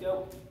 2. Let's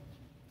go.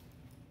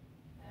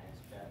 Acts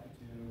chapter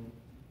 2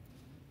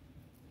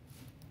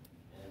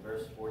 and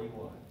verse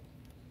 41.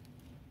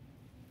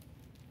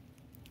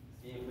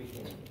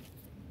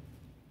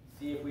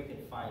 See if we can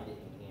find it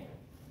in here.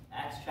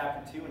 Acts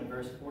chapter 2 and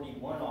verse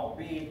 41, I'll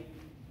read.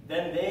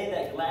 Then they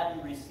that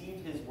gladly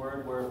received his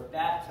word were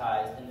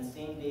baptized, and the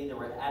same day there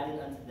were added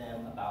unto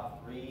them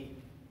about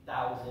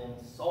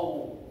 3,000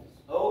 souls.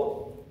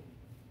 Oh,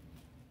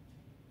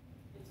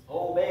 it's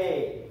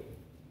obey.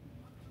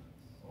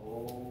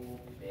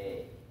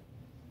 Obey.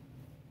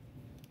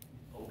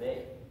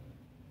 Obey.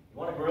 You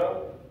want to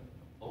grow?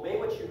 Obey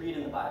what you read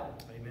in the Bible.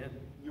 Amen.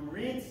 You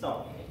read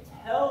something, it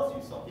tells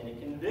you something, it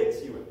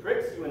convicts you, it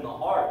pricks you in the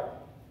heart.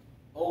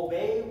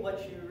 Obey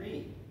what you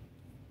read.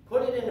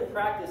 Put it into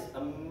practice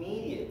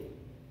immediately.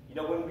 You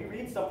know, when we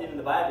read something in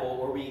the Bible,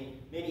 or we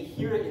maybe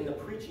hear it in the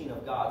preaching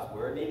of God's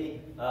word,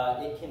 maybe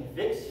it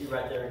convicts you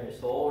right there in your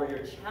soul, or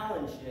you're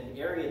challenged in an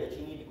area that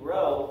you need to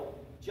grow,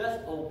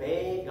 just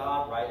obey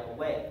God right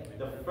away.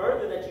 The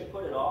further that you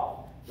put it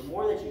off, the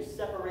more that you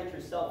separate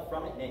yourself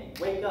from it, and then you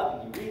wake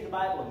up and you read the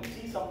Bible and you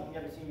see something you've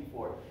never seen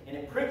before, and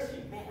it pricks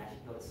you. Man, I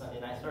should go to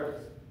Sunday night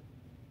service.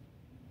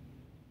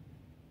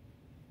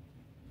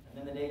 And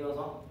then the day goes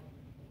on.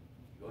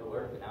 You go to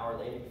work, an hour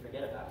later, you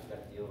forget about it. You've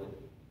got to deal with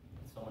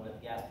someone at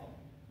the gas pump.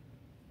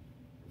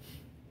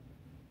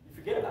 You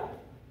forget about it.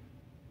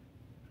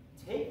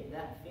 Take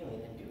that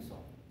feeling and do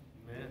something.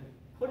 Amen.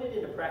 Put it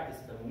into practice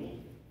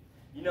immediately.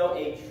 You know,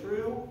 a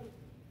true,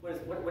 what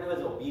is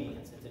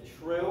obedience? It's a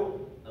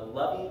true, a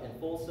loving, and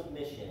full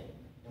submission,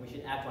 and we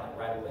should act on it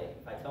right away.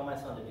 If I tell my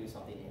son to do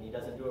something and he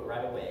doesn't do it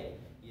right away,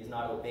 he is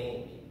not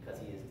obeying me because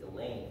he is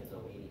delaying his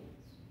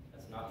obedience.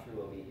 That's not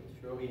true obedience.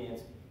 True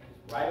obedience is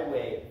right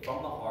away,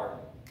 from the heart,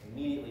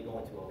 immediately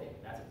going to obey.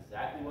 And that's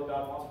exactly what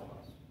God wants from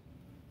us.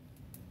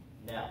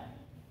 Now,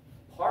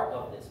 part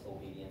of this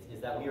obedience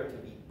is that we are to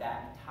be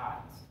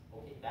baptized.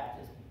 Okay,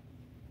 baptism.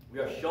 We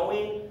are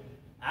showing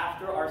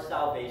after our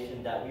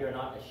salvation that we are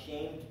not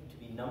ashamed to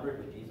be numbered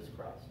with Jesus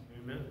Christ.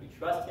 Amen. We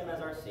trust him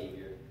as our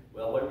Savior.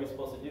 Well, what are we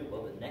supposed to do?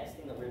 Well, the next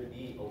thing that we're to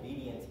be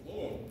obedient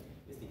in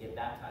is to get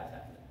baptized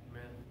after that.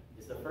 Amen.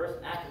 It's the first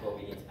act of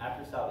obedience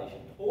after salvation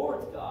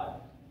towards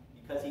God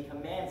because he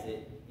commands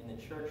it in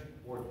the church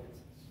ordinances.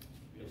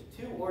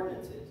 There's 2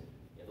 ordinances.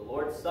 You have the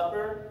Lord's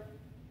Supper,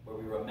 where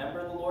we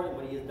remember the Lord and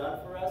what he has done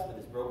for us with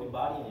his broken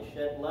body and his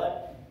shed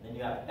blood. And then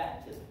you have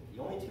baptism.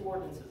 The only 2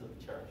 ordinances of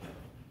the church.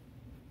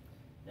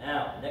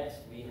 Now, next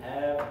we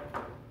have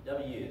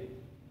W.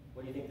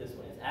 What do you think this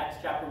one is? Acts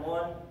chapter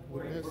 1.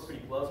 We're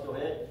pretty close. Go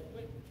ahead.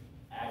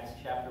 Acts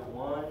chapter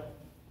 1,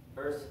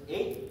 verse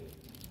 8.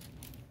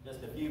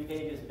 Just a few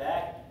pages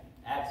back.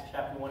 Acts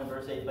chapter 1 and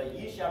verse 8. But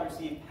ye shall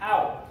receive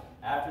power.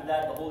 After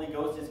that the Holy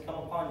Ghost is come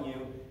upon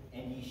you,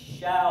 and ye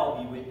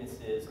shall be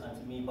witnesses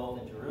unto me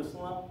both in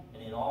Jerusalem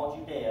and in all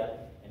Judea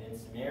and in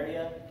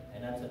Samaria and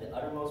and unto the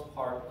uttermost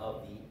part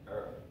of the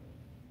earth.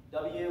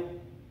 W?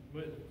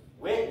 Witness.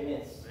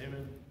 Witness.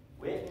 Amen.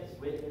 Witness,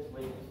 witness,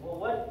 witness. Well,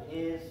 what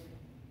is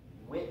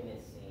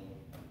witnessing?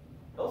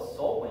 Go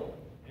soul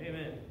winning.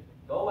 Amen.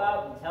 Go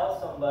out and tell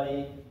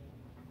somebody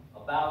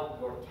about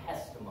your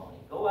testimony.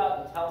 Go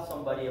out and tell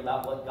somebody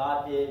about what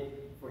God did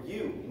for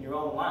you in your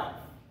own life.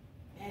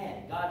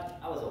 Man, God,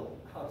 I was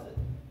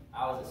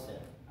a sinner.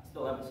 I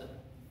still am a sinner.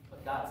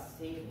 But God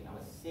saved me. I'm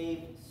a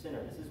saved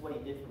sinner. This is what he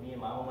did for me in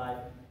my own life.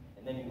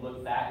 And then you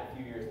look back a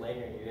few years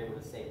later and you're able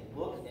to say,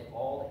 look at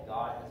all that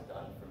God has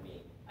done for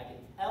me. I can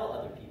tell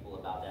other people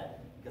about that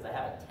because I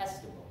have a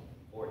testimony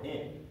for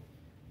him.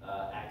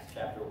 Acts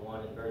chapter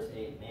 1 and verse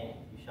 8, man,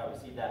 you shall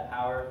receive that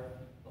power.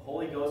 The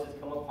Holy Ghost has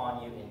come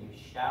upon you, and you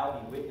shall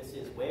be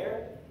witnesses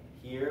where?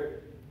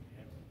 Here,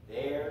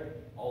 there,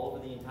 all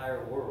over the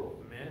entire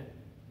world. Amen.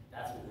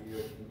 That's what we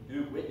are to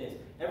do, witness.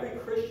 Every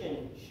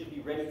Christian should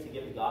be ready to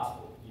give the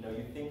gospel. You know,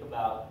 you think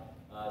about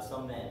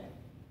some men,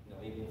 you know,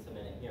 maybe even some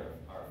men in here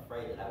are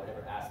afraid that I would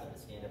ever ask them to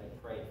stand up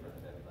and pray in front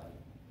of everybody.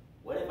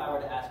 What if I were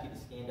to ask you to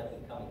stand up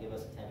and come and give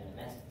us a 10-minute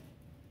message?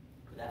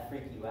 Would that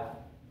freak you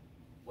out?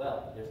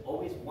 Well, there's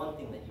always one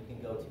thing that you can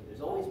go to.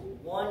 There's always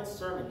one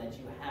sermon that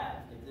you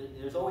have.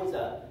 There's always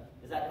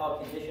is that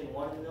called condition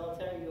 1 in the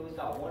military? You always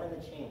got one in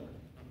the chamber.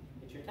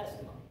 It's your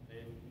testimony.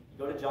 You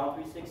go to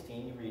John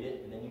 3:16, you read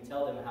it, and then you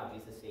tell them how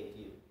Jesus saved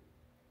you.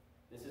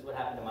 This is what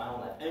happened in my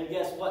own life. And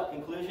guess what?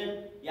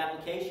 Conclusion, the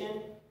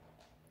application,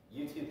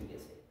 you too can get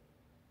saved.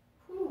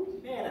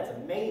 Whew, man, that's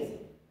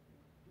amazing.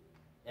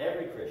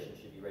 Every Christian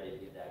should be ready to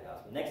give that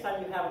gospel. Next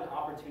time you have an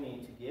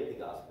opportunity to give the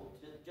gospel,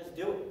 just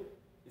do it.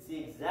 It's the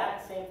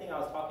exact same thing I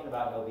was talking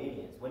about in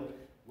obedience.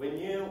 When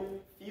you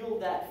feel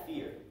that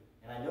fear,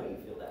 and I know you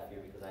feel that fear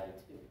because I do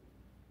too.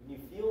 When you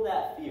feel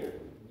that fear,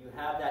 you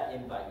have that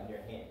invite in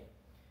your hand,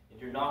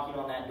 and you're knocking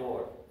on that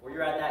door, or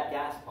you're at that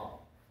gas pump,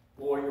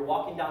 or you're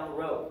walking down the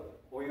road,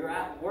 or you're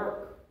at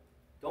work,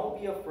 don't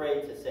be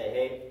afraid to say,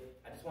 hey,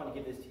 I just want to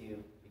give this to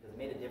you because it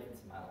made a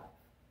difference in my life.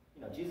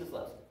 You know, Jesus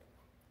loves you.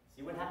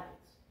 See what happens.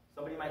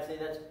 Somebody might say,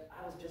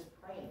 I was just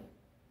praying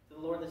to the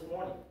Lord this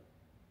morning.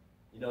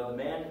 You know, the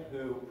man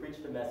who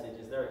preached the message,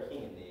 Is There a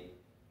King in Thee?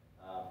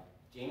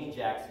 Jamie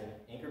Jackson,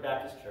 Anchor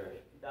Baptist Church,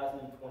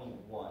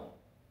 2021,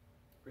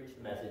 preached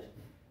the message.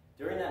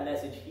 During that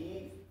message,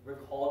 he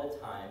recalled a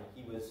time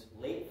he was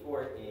late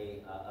for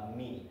a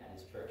meeting at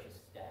his church's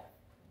staff.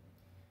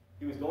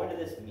 He was going to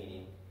this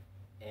meeting,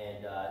 and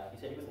he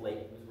said he was late,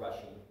 he was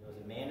rushing. There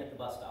was a man at the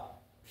bus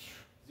stop.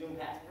 Zoomed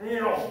past.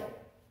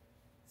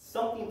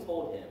 Something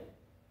told him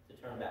to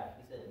turn back.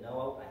 He said,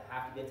 no, I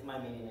have to get to my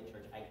meeting at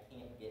church. I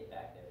can't get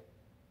back there.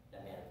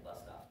 That man at the bus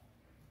stop.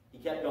 He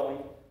kept going,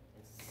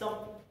 and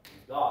something,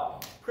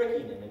 God,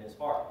 pricking him in his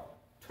heart.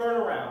 Turn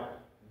around,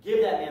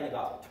 give that man the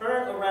gospel.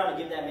 Turn around and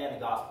give that man the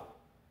gospel.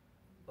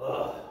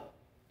 Ugh.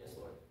 Yes,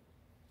 Lord.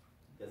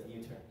 He does a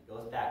U-turn. He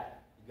goes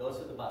back. He goes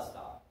to the bus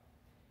stop.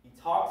 He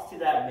talks to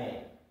that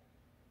man.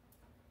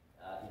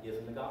 He gives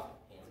him the gospel.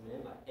 Hands him an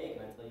invite. Hey,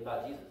 can I tell you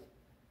about Jesus?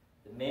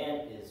 The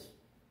man he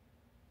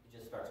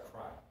just starts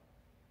crying.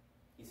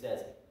 He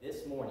says,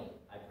 this morning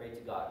I prayed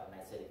to God, and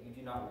I said, if you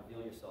do not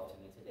reveal yourself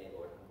to me today,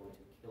 Lord, I'm going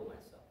to kill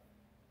myself.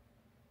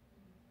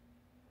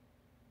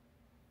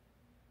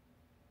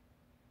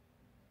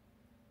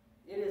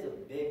 It is a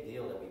big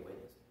deal that we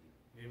witness to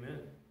people. Amen.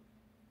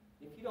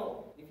 If you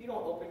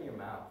don't open your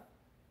mouth,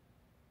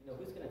 you know,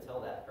 who's going to tell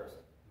that person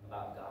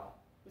about God?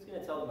 Who's going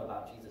to tell them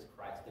about Jesus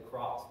Christ, the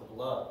cross, the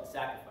blood, the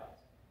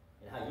sacrifice,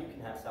 and how you can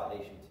have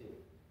salvation too?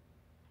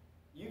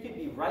 You could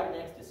be right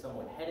next to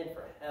someone headed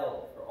for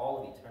hell for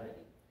all of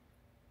eternity.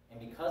 And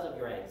because of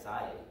your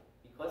anxiety,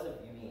 because of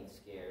you being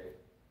scared,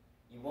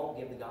 you won't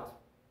give the gospel.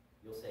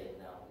 You'll say,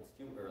 no, it's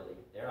too early.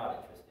 They're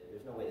not interested.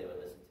 There's no way they would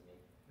listen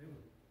to me.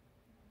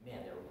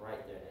 Man, they're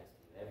right there next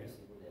to you every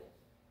single day.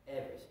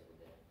 Every single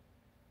day.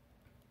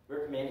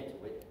 We're commanded to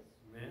witness.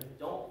 Amen.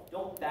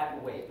 Don't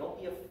back away. Don't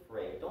be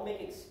afraid. Don't make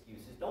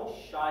excuses. Don't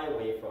shy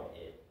away from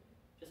it.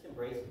 Just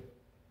embrace it.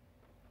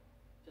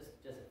 Just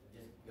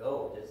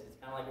go. It's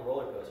kind of like a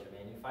roller coaster,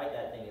 man. You fight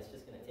that thing, it's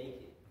just going to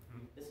take you.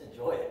 Mm-hmm. Just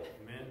enjoy it.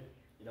 Amen.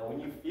 You know, when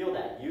you feel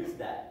that, use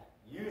that.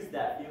 Use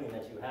that feeling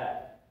that you have.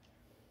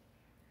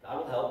 God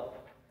will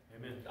help.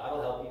 Amen. God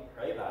will help you.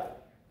 Pray about it.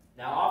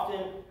 Now,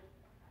 often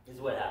is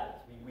what happens.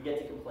 We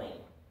get to complain.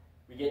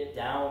 We get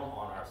down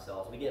on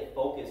ourselves. We get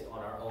focused on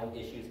our own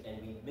issues,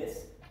 and we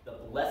miss the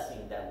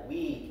blessing that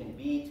we can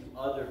be to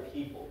other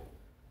people.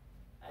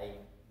 I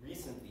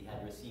recently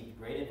had received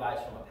great advice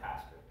from a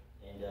pastor,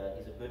 and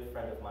he's a good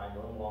friend of mine,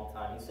 known him a long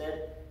time. He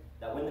said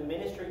that when the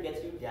ministry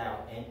gets you down,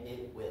 and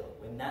it will,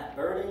 when that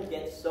burden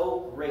gets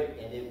so great,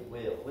 and it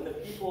will, when the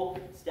people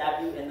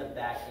stab you in the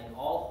back, and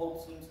all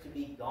hope seems to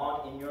be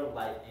gone in your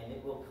life, and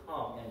it will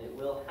come, and it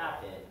will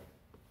happen,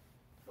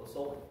 go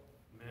soul.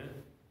 Amen.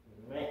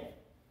 Man,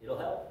 it'll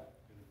help.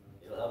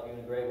 It'll help you in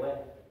a great way.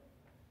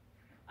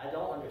 I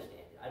don't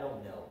understand it. I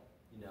don't know.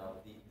 You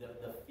know,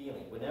 the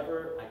feeling.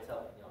 Whenever I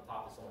talk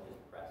to someone who's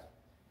depressed,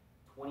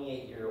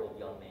 28-year-old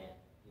young man,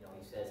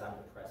 he says, I'm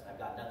depressed. I've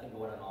got nothing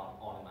going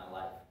on in my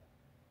life.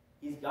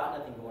 He's got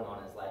nothing going on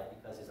in his life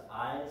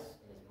eyes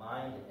and his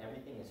mind and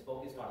everything is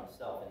focused on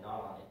himself and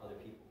not on other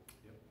people.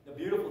 Yep. The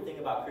beautiful thing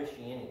about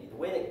Christianity, the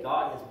way that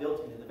God has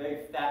built into the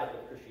very fabric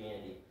of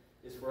Christianity,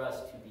 is for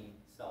us to be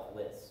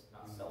selfless,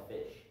 not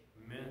selfish.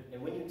 Amen.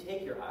 And when you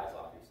take your eyes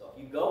off yourself,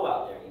 you go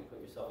out there, you put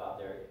yourself out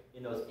there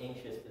in those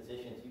anxious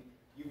positions,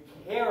 you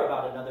care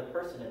about another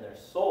person and their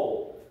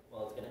soul,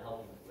 well, it's going to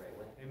help you in a great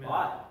way. Amen.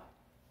 Why? Well,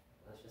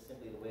 that's just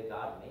simply the way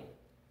God made it.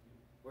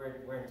 We're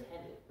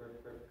intended, we're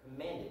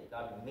commanded.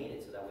 God made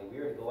it so that way we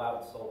are to go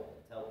out and soul win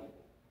and tell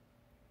people.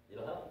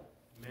 It'll help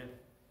you. Amen.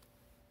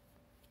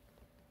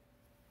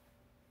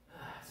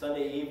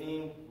 Sunday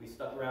evening, we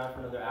stuck around for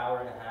another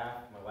hour and a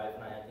half. My wife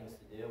and I had things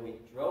to do. We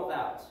drove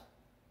out.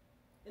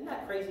 Isn't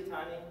that crazy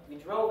timing? We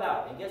drove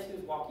out, and guess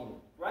who's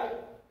walking right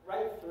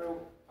through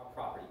our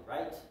property,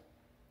 right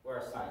where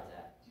our sign's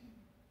at?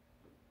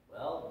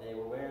 Well, they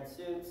were wearing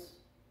suits,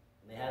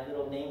 and they had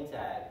little name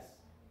tags.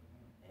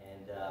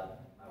 And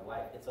my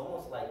wife, it's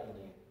almost like when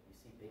you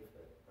see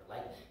Bigfoot or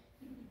lightning.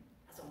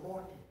 That's a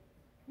Mormon.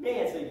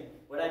 Man, so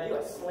what I do,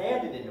 I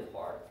slammed it into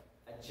park.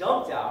 I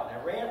jumped out, and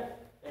I ran.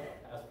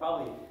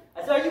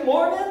 I said, "Are you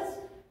Mormons?"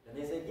 And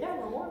they said, "Yeah,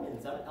 we're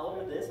Mormons. I'm an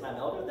elder this and I'm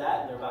an elder that."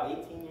 And they're about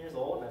 18 years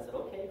old. And I said,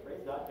 "Okay,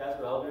 praise God, you guys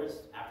are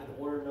elders after the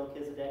order of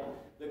Melchizedek."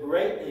 The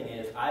great thing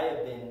is, I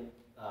have been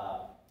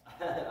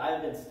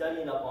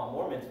studying up on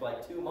Mormons for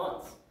like 2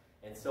 months,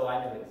 and so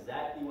I know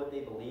exactly what they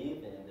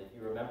believe. And if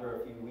you remember,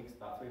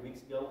 about 3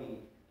 weeks ago,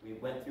 we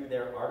went through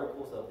their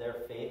articles of their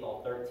faith,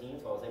 all 13.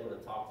 So I was able to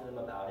talk to them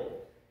about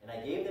it. And I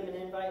gave them an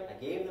invite. I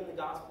gave them the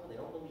gospel. They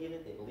don't believe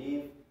it. They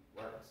believe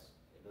works.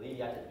 Believe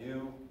you have to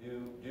do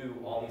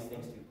all these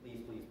things to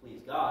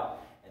please God,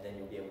 and then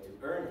you'll be able to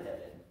earn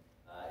heaven.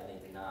 And they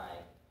even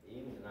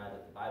deny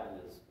that the Bible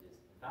is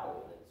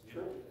infallible, that it's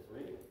true, it's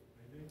real.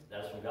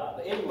 That's from God.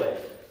 But anyway,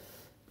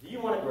 do you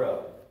want to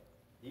grow?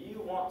 Do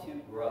you want to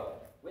grow?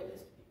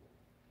 Witness to people.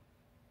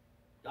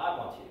 God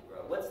wants you to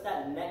grow. What's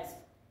that next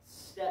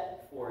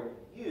step for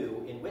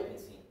you in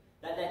witnessing?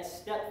 That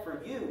next step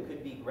for you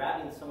could be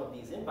grabbing some of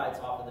these invites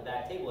off of the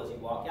back table as you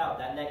walk out.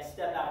 That next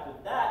step after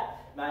that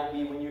might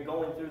be when you're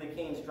going through the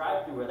Cane's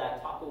drive-thru or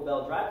that Taco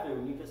Bell drive-thru,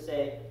 and you just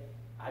say,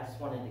 "I just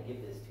wanted to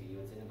give this to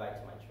you. It's an invite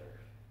to my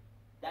church."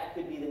 That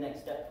could be the next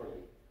step for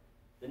you.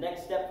 The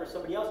next step for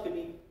somebody else could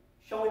be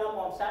showing up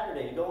on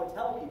Saturday to go and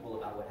tell people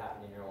about what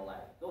happened in your own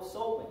life. Go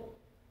soul winning.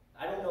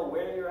 I don't know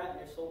where you're at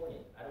in your soul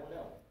winning. I don't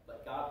know.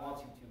 But God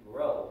wants you to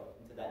grow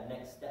into that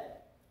next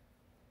step.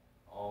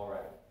 All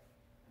right.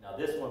 Now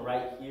this one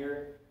right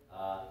here,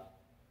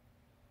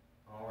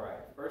 all right,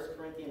 1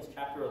 Corinthians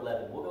chapter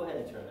 11. We'll go ahead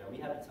and turn there. We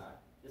have the time.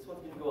 This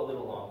one's going to go a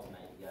little long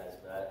tonight, you guys,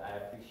 but I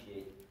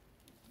appreciate it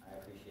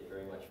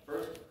very much.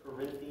 1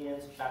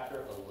 Corinthians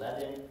chapter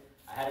 11.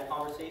 I had a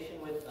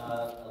conversation with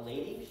a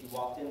lady. She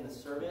walked in the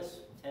service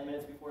 10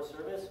 minutes before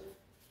service,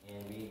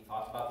 and we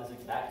talked about this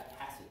exact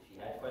passage. She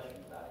had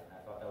questions about it, and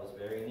I thought that was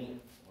very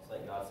neat, almost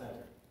like God sent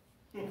her.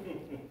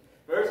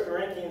 1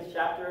 Corinthians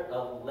chapter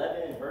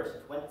 11, verse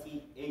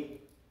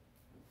 28.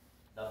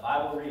 The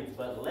Bible reads,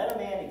 "But let a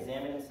man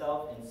examine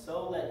himself, and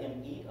so let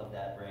him eat of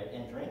that bread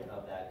and drink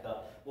of that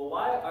cup." Well,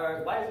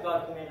 why does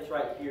God command us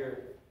right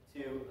here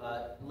to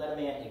let a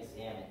man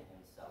examine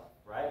himself,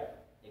 right?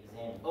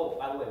 Examine. Oh,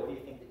 by the way, what do you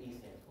think the E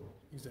stands for?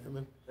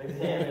 Examine.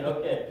 Examine,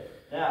 okay.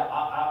 Now,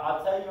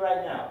 I'll tell you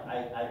right now,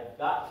 I've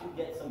got to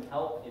get some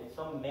help. If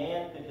some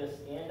man could just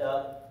stand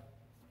up,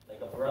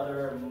 like a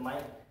brother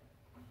Mike,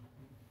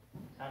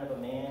 kind of a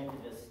man to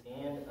just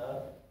stand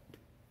up,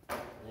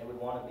 and they would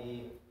want to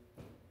be,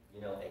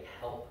 a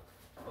help.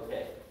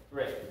 Okay,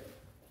 great.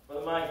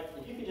 Brother Mike,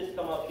 if you could just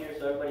come up here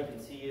so everybody can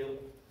see you,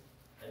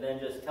 and then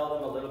just tell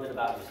them a little bit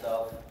about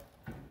yourself.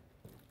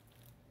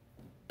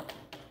 A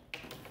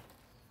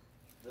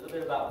little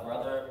bit about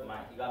Brother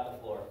Mike. You got the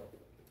floor.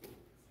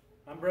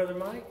 I'm Brother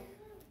Mike.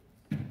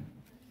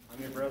 I'm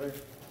your brother.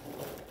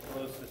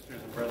 Hello,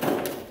 sisters and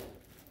brothers.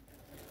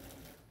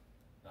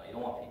 No, you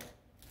don't want pink.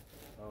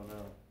 Oh,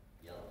 no.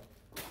 Yellow.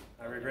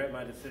 I regret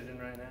my decision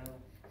right now.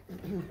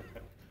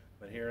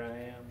 But here I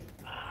am.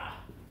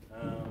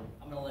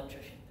 I'm an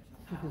electrician.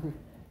 There's no power.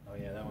 Oh,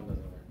 yeah, that one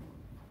doesn't work.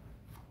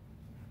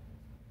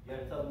 You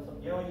gotta tell them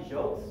something. You know any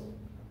jokes?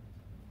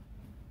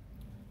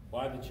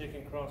 Why the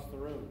chicken cross the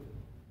road?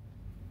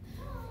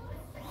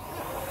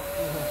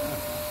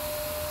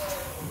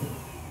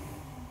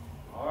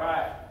 All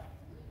right.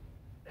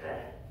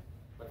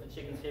 What's the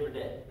chicken's favorite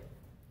day?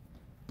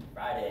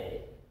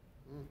 Friday.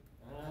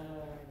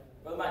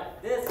 Brother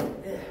Mike, this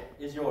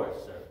is yours,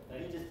 sir.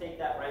 You just take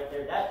that right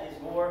there. That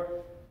is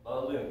your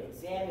balloon.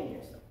 Examine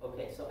yourself.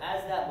 Okay, so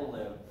as that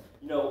balloon,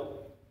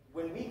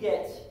 when we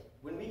get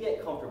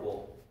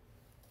comfortable,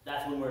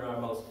 that's when we're in our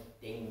most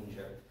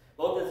danger.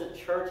 Both as a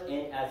church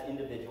and as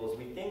individuals,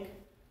 we think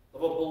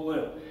of a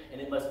balloon,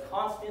 and it must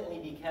constantly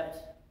be kept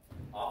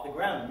off the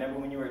ground. Remember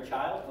when you were a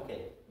child?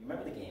 Okay, you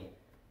remember the game.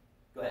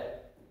 Go ahead.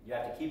 You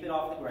have to keep it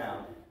off the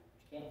ground, but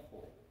you can't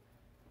pull it.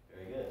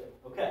 Very good.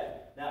 Okay,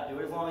 now do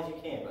it as long as you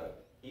can, brother.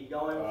 Keep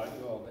going. I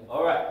can go all day.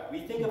 All right,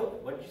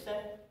 what did you say?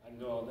 I can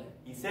go all day.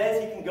 He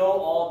says he can go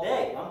all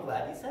day. I'm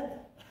glad he said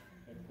that.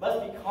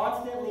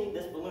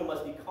 this balloon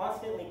must be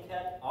constantly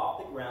kept off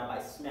the ground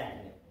by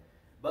smacking it.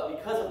 But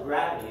because of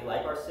gravity,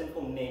 like our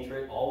sinful nature,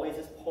 it always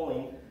is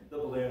pulling the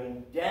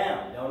balloon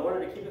down. Now, in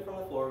order to keep it from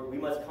the floor, we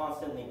must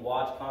constantly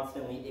watch,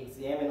 constantly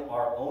examine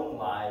our own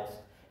lives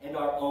and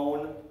our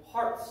own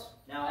hearts.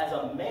 Now, as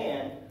a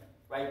man,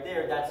 right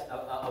there, that's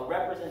a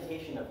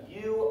representation of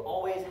you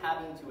always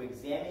having to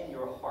examine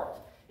your heart,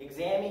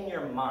 examine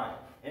your mind,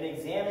 and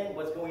examine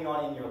what's going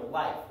on in your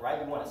life,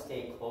 right? You want to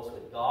stay close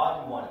with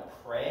God. You want to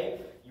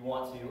pray. You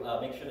want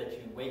to make sure that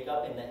you wake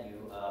up and that you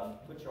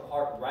put your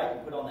heart right.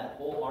 You put on that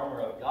whole armor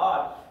of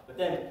God. But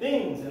then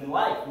things in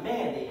life,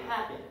 man, they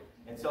happen.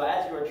 And so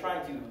as you are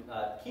trying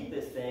to keep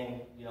this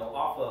thing,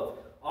 off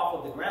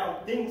of the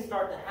ground, things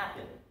start to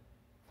happen.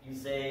 You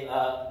say,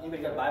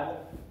 anybody got a Bible?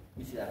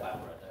 You see that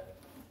Bible right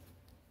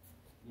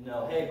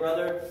there. Hey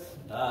brother,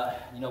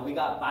 we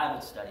got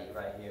Bible study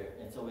right here,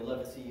 and so we'd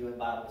love to see you in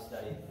Bible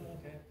study.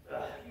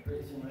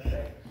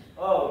 Okay.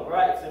 Oh,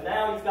 right. So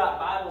now he's got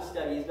Bible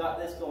study. He's got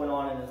this going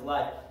on in his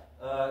life.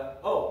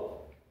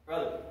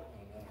 Brother,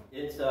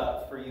 it's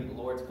for you. The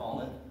Lord's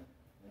calling.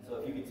 And so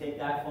if you could take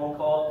that phone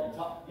call and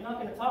talk. You're not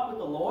going to talk with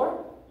the Lord.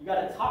 You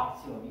got to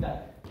talk to him. You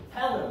got to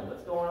tell him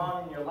what's going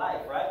on in your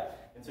life, right?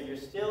 And so you're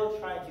still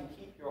trying to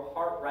keep your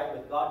heart right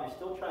with God. You're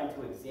still trying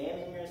to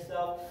examine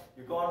yourself.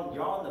 You're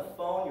on the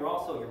phone.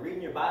 You're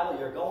reading your Bible.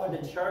 You're going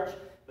to church.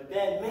 But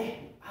then, man,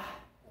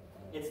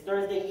 it's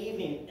Thursday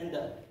evening, and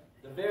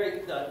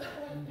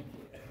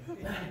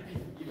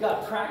you've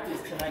got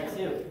practice tonight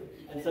too.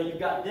 And so you've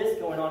got this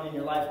going on in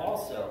your life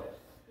also.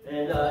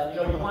 And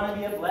you want to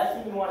be a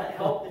blessing. You want to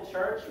help the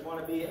church. You want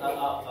to be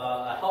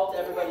a help to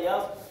everybody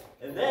else.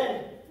 And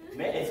then,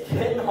 man, it's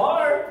getting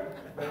hard,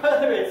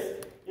 brother.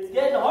 It's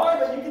getting hard,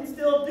 but you can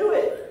still do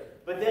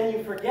it. But then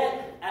you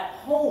forget at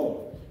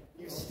home.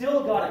 You've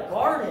still got a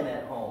garden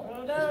at home.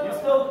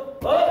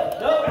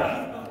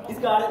 He's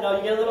got it. No,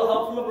 you get a little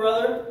help from a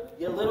brother.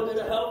 You get a little bit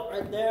of help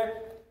right there.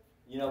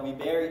 We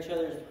bear each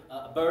other's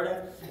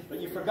burden. But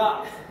you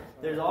forgot.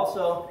 There's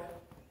also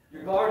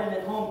your garden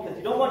at home, because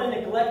you don't want to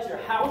neglect your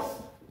house.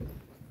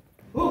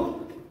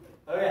 Whew.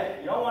 Okay,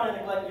 you don't want to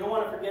neglect, you don't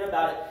want to forget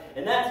about it.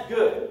 And that's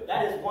good.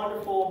 That is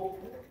wonderful.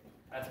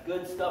 That's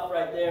good stuff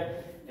right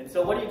there. And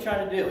so what are you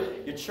trying to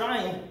do? You're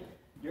trying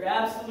your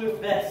absolute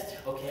best.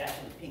 Okay,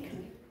 actually, pink.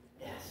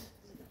 Yes.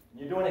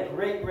 You're doing a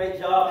great, great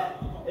job.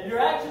 And you're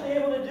actually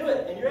able to do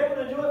it. And you're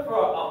able to do it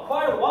for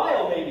quite a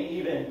while, maybe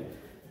even.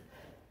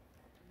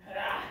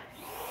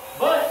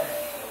 But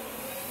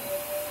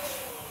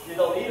you're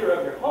the leader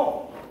of your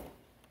home.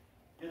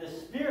 You're the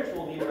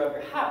spiritual leader of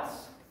your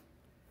house.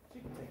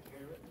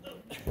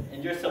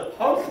 And you're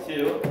supposed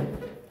to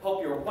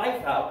help your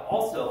wife out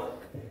also.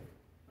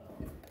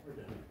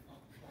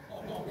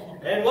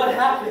 And what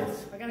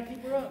happens? I gotta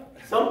keep her up.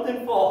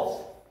 Something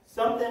falls.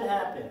 Something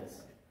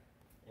happens.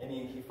 And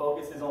he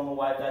focuses on the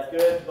wife. That's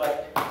good,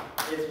 but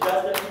it's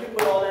just that you can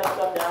put all that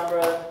stuff down,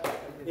 bro.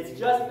 It's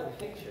just a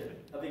picture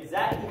of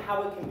exactly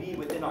how it can be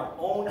within our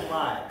own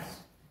lives.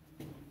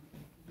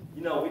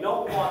 We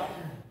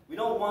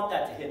don't want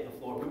that to hit the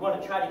floor. We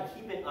want to try to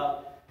keep it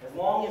up as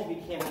long as we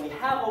can. And we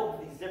have all of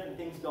these different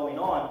things going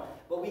on,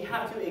 but we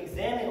have to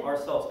examine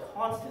ourselves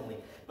constantly.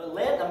 But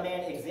let a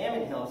man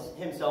examine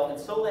himself, and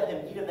so let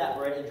him eat of that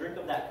bread and drink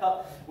of that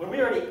cup. When we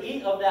are to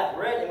eat of that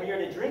bread and we are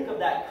to drink of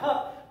that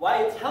cup,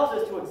 why it tells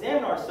us to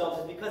examine ourselves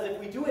is because if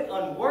we do it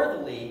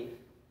unworthily,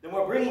 then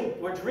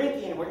we're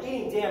drinking and we're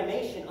eating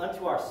damnation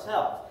unto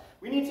ourselves.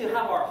 We need to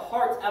have our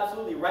hearts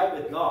absolutely right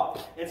with God.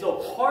 And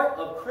so part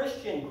of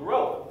Christian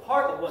growth,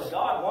 part of what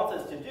God wants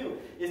us to do,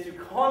 is to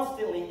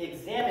constantly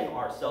examine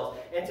ourselves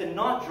and to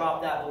not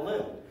drop that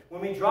balloon.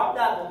 When we drop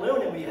that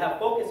balloon and we have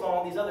focus on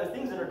all these other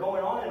things that are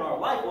going on in our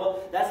life,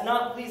 well, that's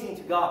not pleasing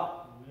to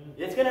God.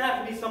 It's going to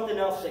have to be something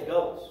else that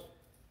goes.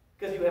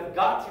 Because you have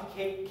got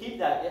to keep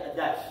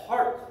that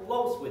heart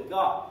close with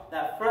God,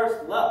 that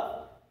first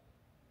love.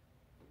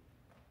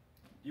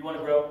 Do you want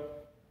to grow?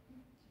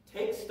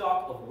 Take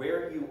stock of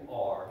where you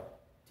are.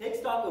 Take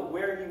stock of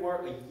where you were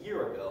a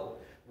year ago,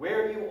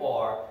 where you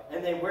are,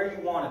 and then where you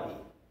want to be.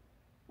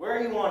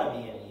 Where you want to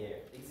be in a year.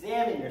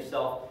 Examine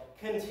yourself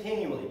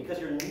continually, because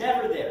you're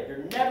never there.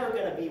 You're never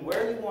going to be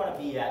where you want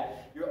to be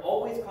at. You're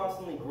always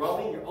constantly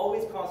growing. You're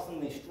always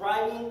constantly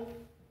striving,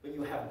 but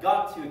you have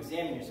got to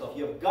examine yourself.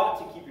 You have got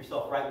to keep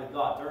yourself right with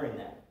God during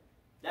that.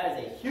 That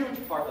is a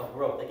huge part of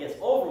growth that gets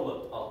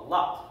overlooked a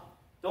lot.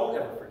 Don't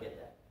ever forget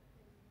that.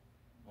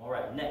 All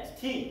right,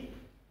 next. T.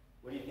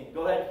 What do you think?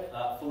 Go ahead.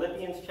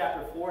 Philippians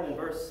chapter 4 and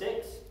verse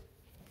 6.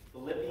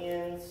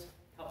 Philippians,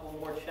 a couple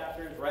more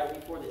chapters right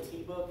before the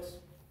T books.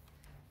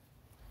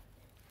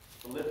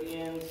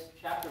 Philippians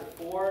chapter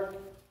 4,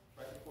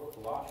 right before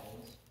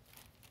Colossians.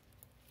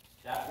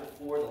 Chapter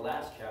 4, the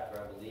last chapter,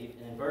 I believe.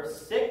 And in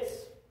verse 6,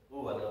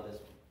 ooh, I love this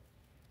one.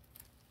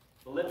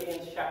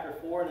 Philippians chapter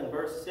 4 and in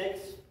verse 6,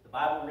 the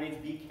Bible reads,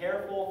 "Be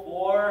careful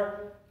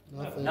for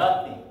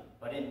nothing,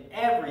 but in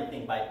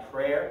everything by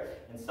prayer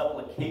and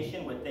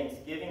supplication with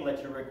thanksgiving,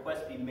 let your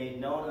requests be made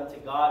known unto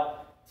God."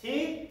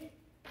 T.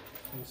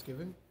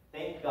 Thanksgiving.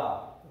 Thank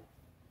God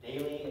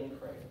daily in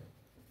prayer.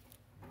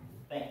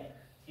 Thank.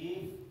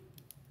 T.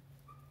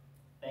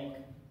 Thank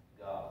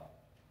God.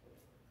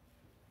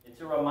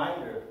 It's a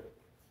reminder.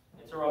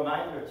 It's a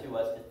reminder to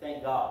us to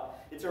thank God.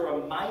 It's a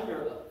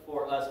reminder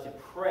for us to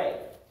pray.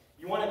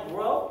 You want to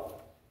grow?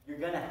 You're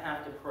going to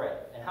have to pray.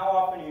 And how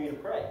often are you going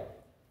to pray?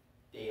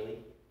 Daily.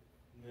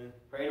 Amen.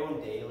 Pray to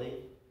Him daily.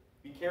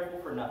 Be careful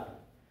for nothing.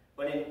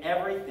 But in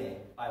everything,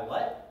 by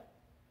what?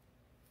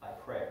 By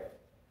prayer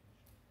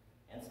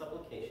and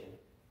supplication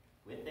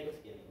with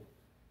thanksgiving.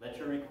 Let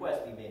your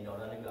requests be made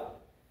known unto God.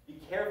 Be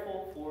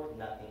careful for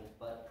nothing,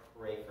 but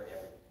pray for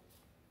everything.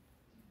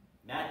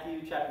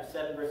 Matthew chapter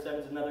 7, verse 7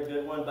 is another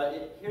good one,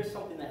 but here's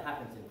something that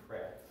happens in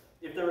prayer.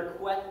 If the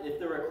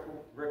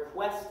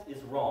request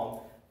is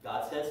wrong,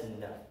 God says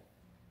no.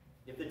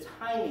 If the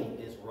timing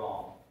is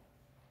wrong,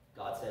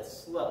 God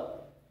says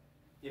slow.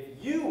 If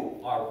you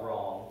are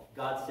wrong,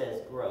 God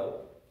says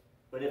grow.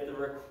 But if the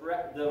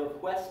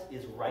request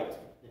is right,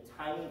 the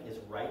timing is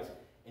right,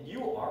 and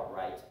you are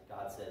right,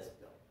 God says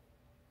go.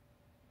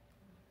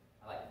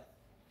 I like that.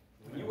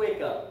 When you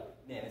wake up,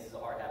 man, this is a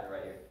hard habit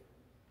right here.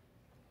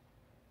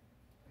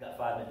 I've got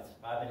 5 minutes.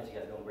 5 minutes, you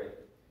guys don't break.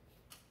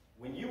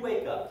 When you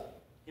wake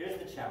up, here's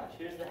the challenge.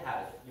 Here's the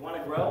habit. You want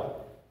to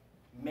grow?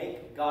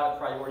 Make God a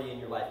priority in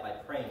your life by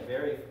praying.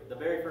 The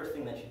very first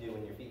thing that you do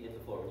when your feet hit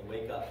the floor, when you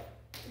wake up,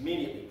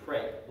 immediately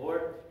pray.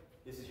 Lord,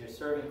 this is your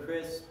servant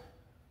Chris.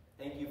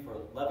 Thank you for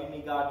loving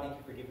me, God. Thank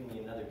you for giving me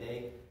another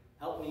day.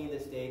 Help me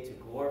this day to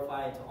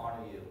glorify and to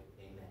honor you.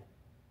 Amen.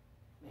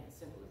 Man,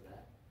 simple as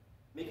that.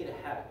 Make it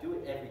a habit. Do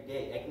it every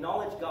day.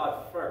 Acknowledge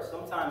God first.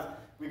 Sometimes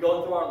we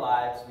go through our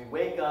lives, we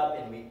wake up,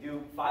 and we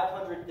do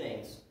 500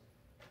 things.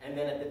 And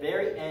then at the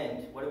very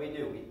end, what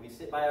do? We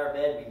sit by our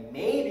bed, we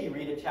maybe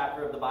read a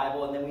chapter of the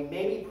Bible, and then we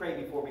maybe pray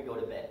before we go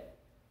to bed.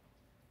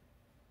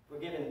 We're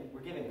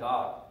giving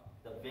God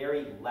the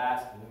very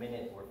last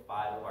minute or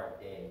 5 of our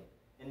day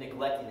and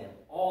neglecting Him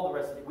all the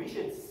rest of it. We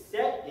should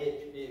set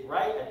it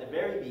right at the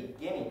very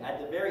beginning, at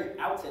the very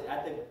outset,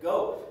 at the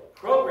go.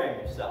 Program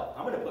yourself.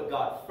 I'm going to put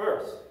God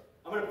first.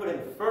 I'm going to put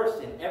Him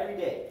first in every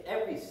day,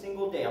 every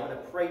single day. I'm going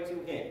to pray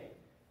to Him.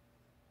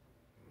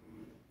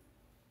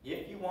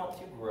 If you want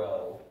to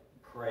grow,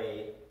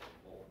 pray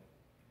more.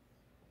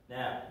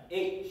 Now,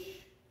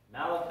 H,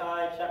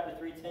 Malachi chapter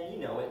 3:10, you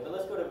know it, but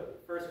let's go to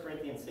 1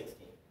 Corinthians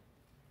 16.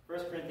 1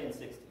 Corinthians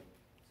 16,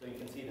 so you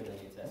can see it in the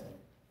New Testament.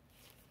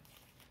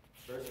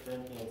 1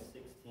 Corinthians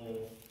 16 and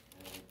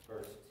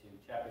verse 2,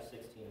 chapter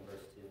 16 and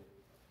verse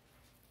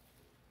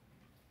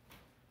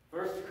 2.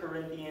 1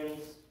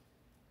 Corinthians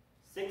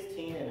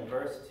 16 and in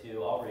verse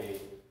 2, I'll read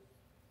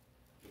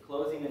the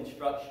closing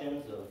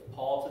instructions of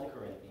Paul to the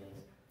Corinthians.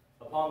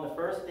 Upon the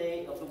first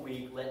day of the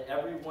week, let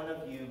every one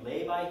of you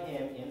lay by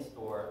him in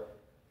store,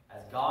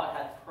 as God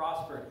hath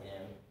prospered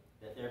him,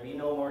 that there be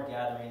no more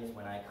gatherings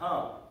when I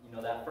come. You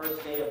know, that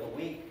first day of the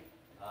week,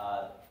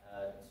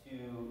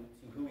 to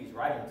who he's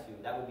writing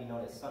to, that would be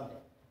known as Sunday.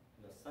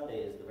 You know, Sunday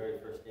is the very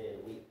first day of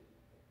the week.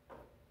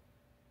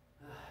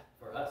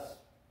 For us,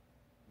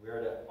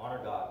 we're to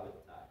honor God with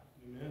the tithe.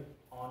 Amen.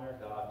 Honor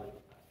God with the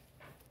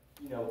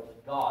tithe. You know,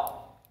 God,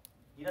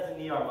 He doesn't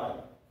need our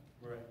money.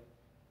 Right.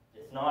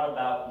 It's not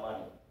about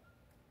money.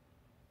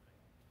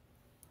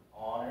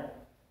 Honor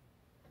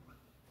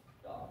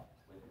God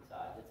with the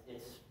tithe.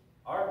 It's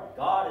our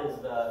God is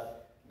the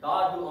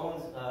God who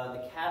owns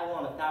the cattle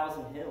on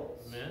 1,000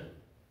 hills. Amen.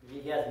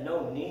 He has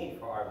no need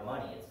for our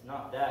money. It's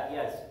not that. He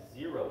has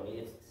zero need.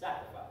 It's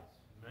sacrifice.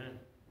 Amen.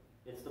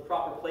 It's the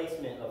proper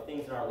placement of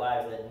things in our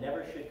lives that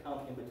never should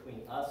come in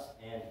between us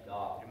and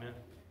God. Amen.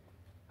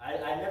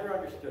 I never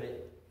understood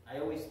it. I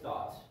always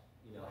thought,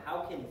 you know,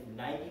 how can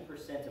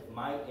 90% of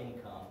my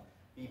income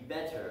be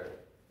better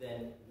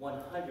than 100%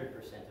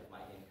 of my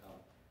income?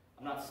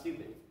 I'm not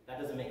stupid. That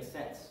doesn't make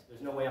sense.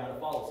 There's no way I'm going to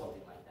follow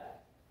something like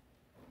that.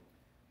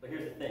 But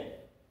here's the thing.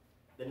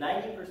 The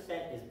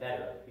 90% is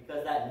better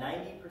because that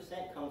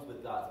 90% comes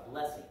with God's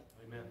blessing.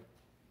 Amen.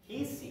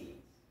 He sees.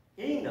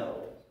 He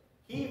knows.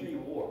 He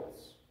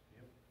rewards.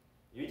 Yep.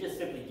 You just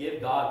simply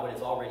give God what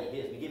is already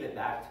His. We give it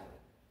back to Him.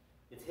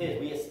 It's His.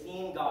 We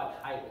esteem God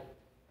highly.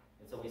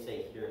 And so we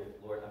say, here,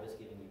 Lord, I'm just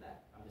giving you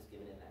back. I'm just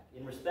giving it back.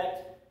 In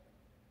respect,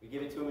 we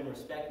give it to Him in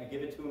respect. We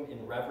give it to Him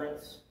in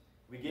reverence.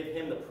 We give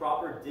Him the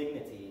proper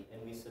dignity,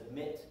 and we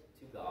submit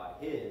to God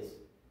His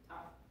time.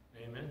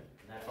 Amen.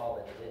 And that's all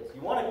that it is.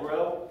 You want to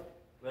grow?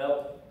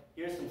 Well,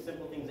 here's some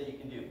simple things that you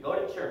can do. Go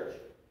to church.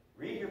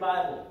 Read your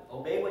Bible.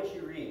 Obey what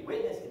you read.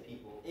 Witness to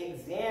people.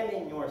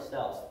 Examine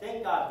yourselves.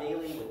 Thank God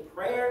daily with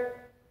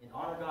prayer and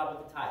honor God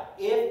with the tithe.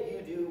 If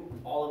you do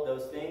all of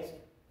those things,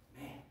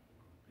 man,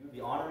 you'd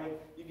be honoring,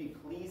 you'd be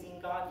pleasing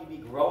God, you'd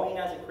be growing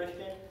as a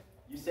Christian.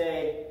 You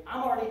say,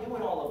 I'm already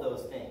doing all of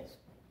those things.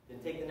 Then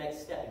take the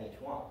next step in each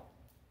one.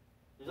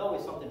 There's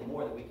always something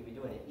more that we could be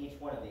doing in each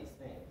one of these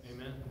things.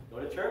 Amen.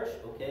 Go to church?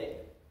 Okay.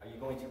 Are you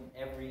going to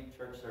every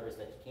church service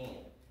that you can?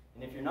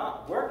 And if you're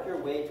not, work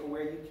your way to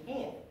where you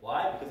can.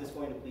 Why? Because it's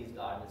going to please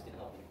God and it's going to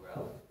help you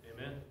grow.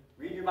 Amen.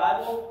 Read your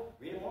Bible.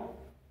 Read it more.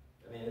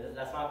 I mean,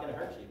 that's not going to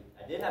hurt you.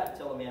 I did have to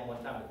tell a man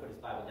one time to put his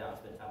Bible down and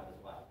spend time with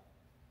his wife.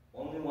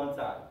 Only one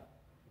time.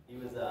 He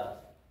was,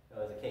 it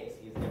was a case.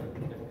 He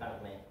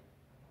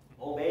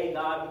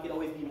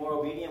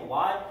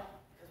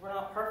we're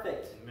not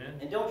perfect. Amen.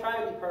 And don't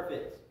try to be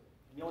perfect.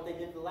 You know what they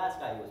did to the last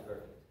guy who was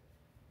perfect?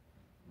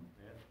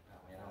 Yeah. Oh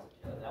man, that was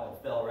a joke. That one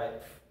fell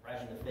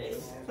right in the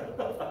face.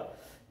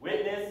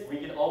 Witness, we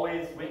can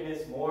always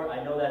witness more.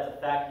 I know that's a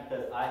fact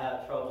because I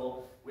have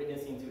trouble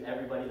witnessing to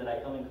everybody that I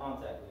come in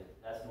contact with.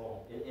 That's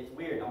normal. It's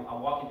weird.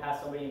 I'm walking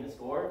past somebody in the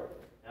store,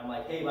 and I'm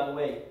like, hey, by the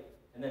way.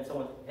 And then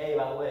someone, hey,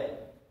 by the way.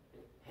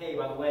 Hey,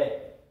 by the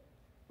way.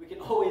 We can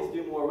always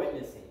do more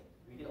witnessing.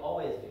 We can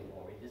always do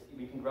more.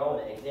 We can grow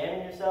in it.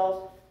 Examine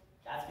yourselves.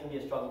 That's going to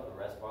be a struggle for the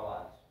rest of our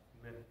lives.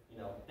 Amen. You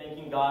know,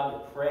 thanking God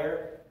with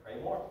prayer.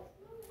 Pray more.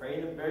 Pray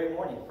in the very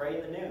morning.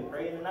 Pray in the noon.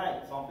 Pray in the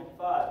night. Psalm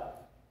 55.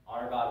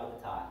 Honor God with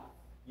the tithe.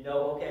 You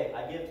know, okay,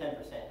 I give 10%.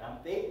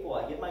 I'm faithful.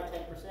 I give my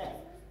 10%.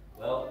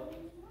 Well,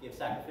 give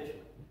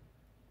sacrificially.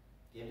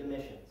 Give to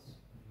missions.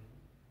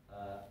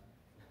 I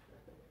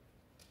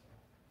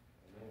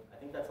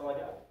think that's all I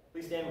got.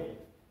 Please stand with me.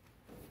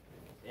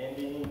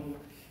 Standing.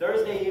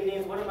 Thursday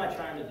evenings, what am I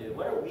trying to do?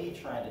 What are we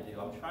trying to do?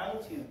 I'm trying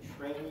to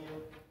train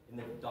you in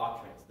the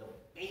doctrines, the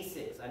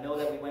basics. I know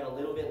that we went a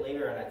little bit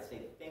later, and I'd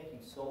say thank you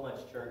so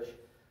much, church.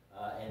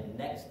 And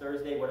next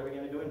Thursday, what are we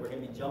going to be doing? We're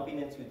going to be jumping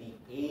into the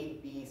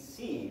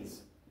ABCs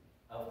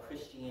of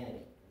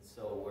Christianity.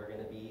 So we're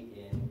going to be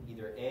in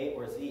either A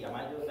or Z. I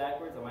might do it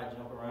backwards. I might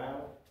jump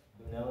around.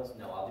 Who knows?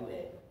 No, I'll do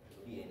A.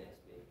 It'll be A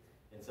next week.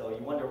 And so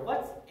you wonder,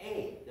 what's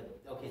A?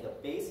 The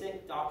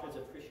basic doctrines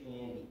of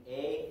Christianity,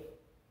 A.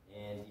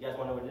 And you guys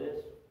want to know what it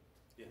is?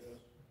 Yes.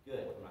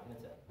 Good. I'm not going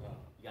to tell.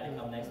 You got to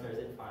come next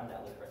Thursday to find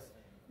out. Let's pray.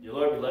 Dear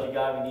Lord, we love you,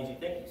 God. We need you.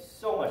 Thank you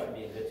so much for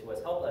being good to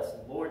us. Help us,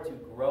 Lord, to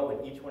grow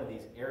in each one of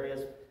these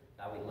areas.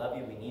 God, we love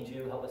you. We need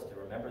you. Help us to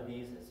remember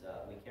these as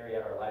we carry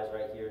out our lives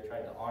right here,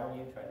 trying to honor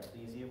you, trying to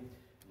please you.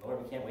 And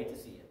Lord, we can't wait to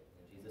see you.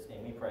 In Jesus'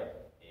 name we pray.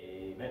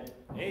 Amen.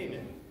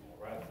 Amen.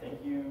 All right.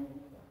 Thank you.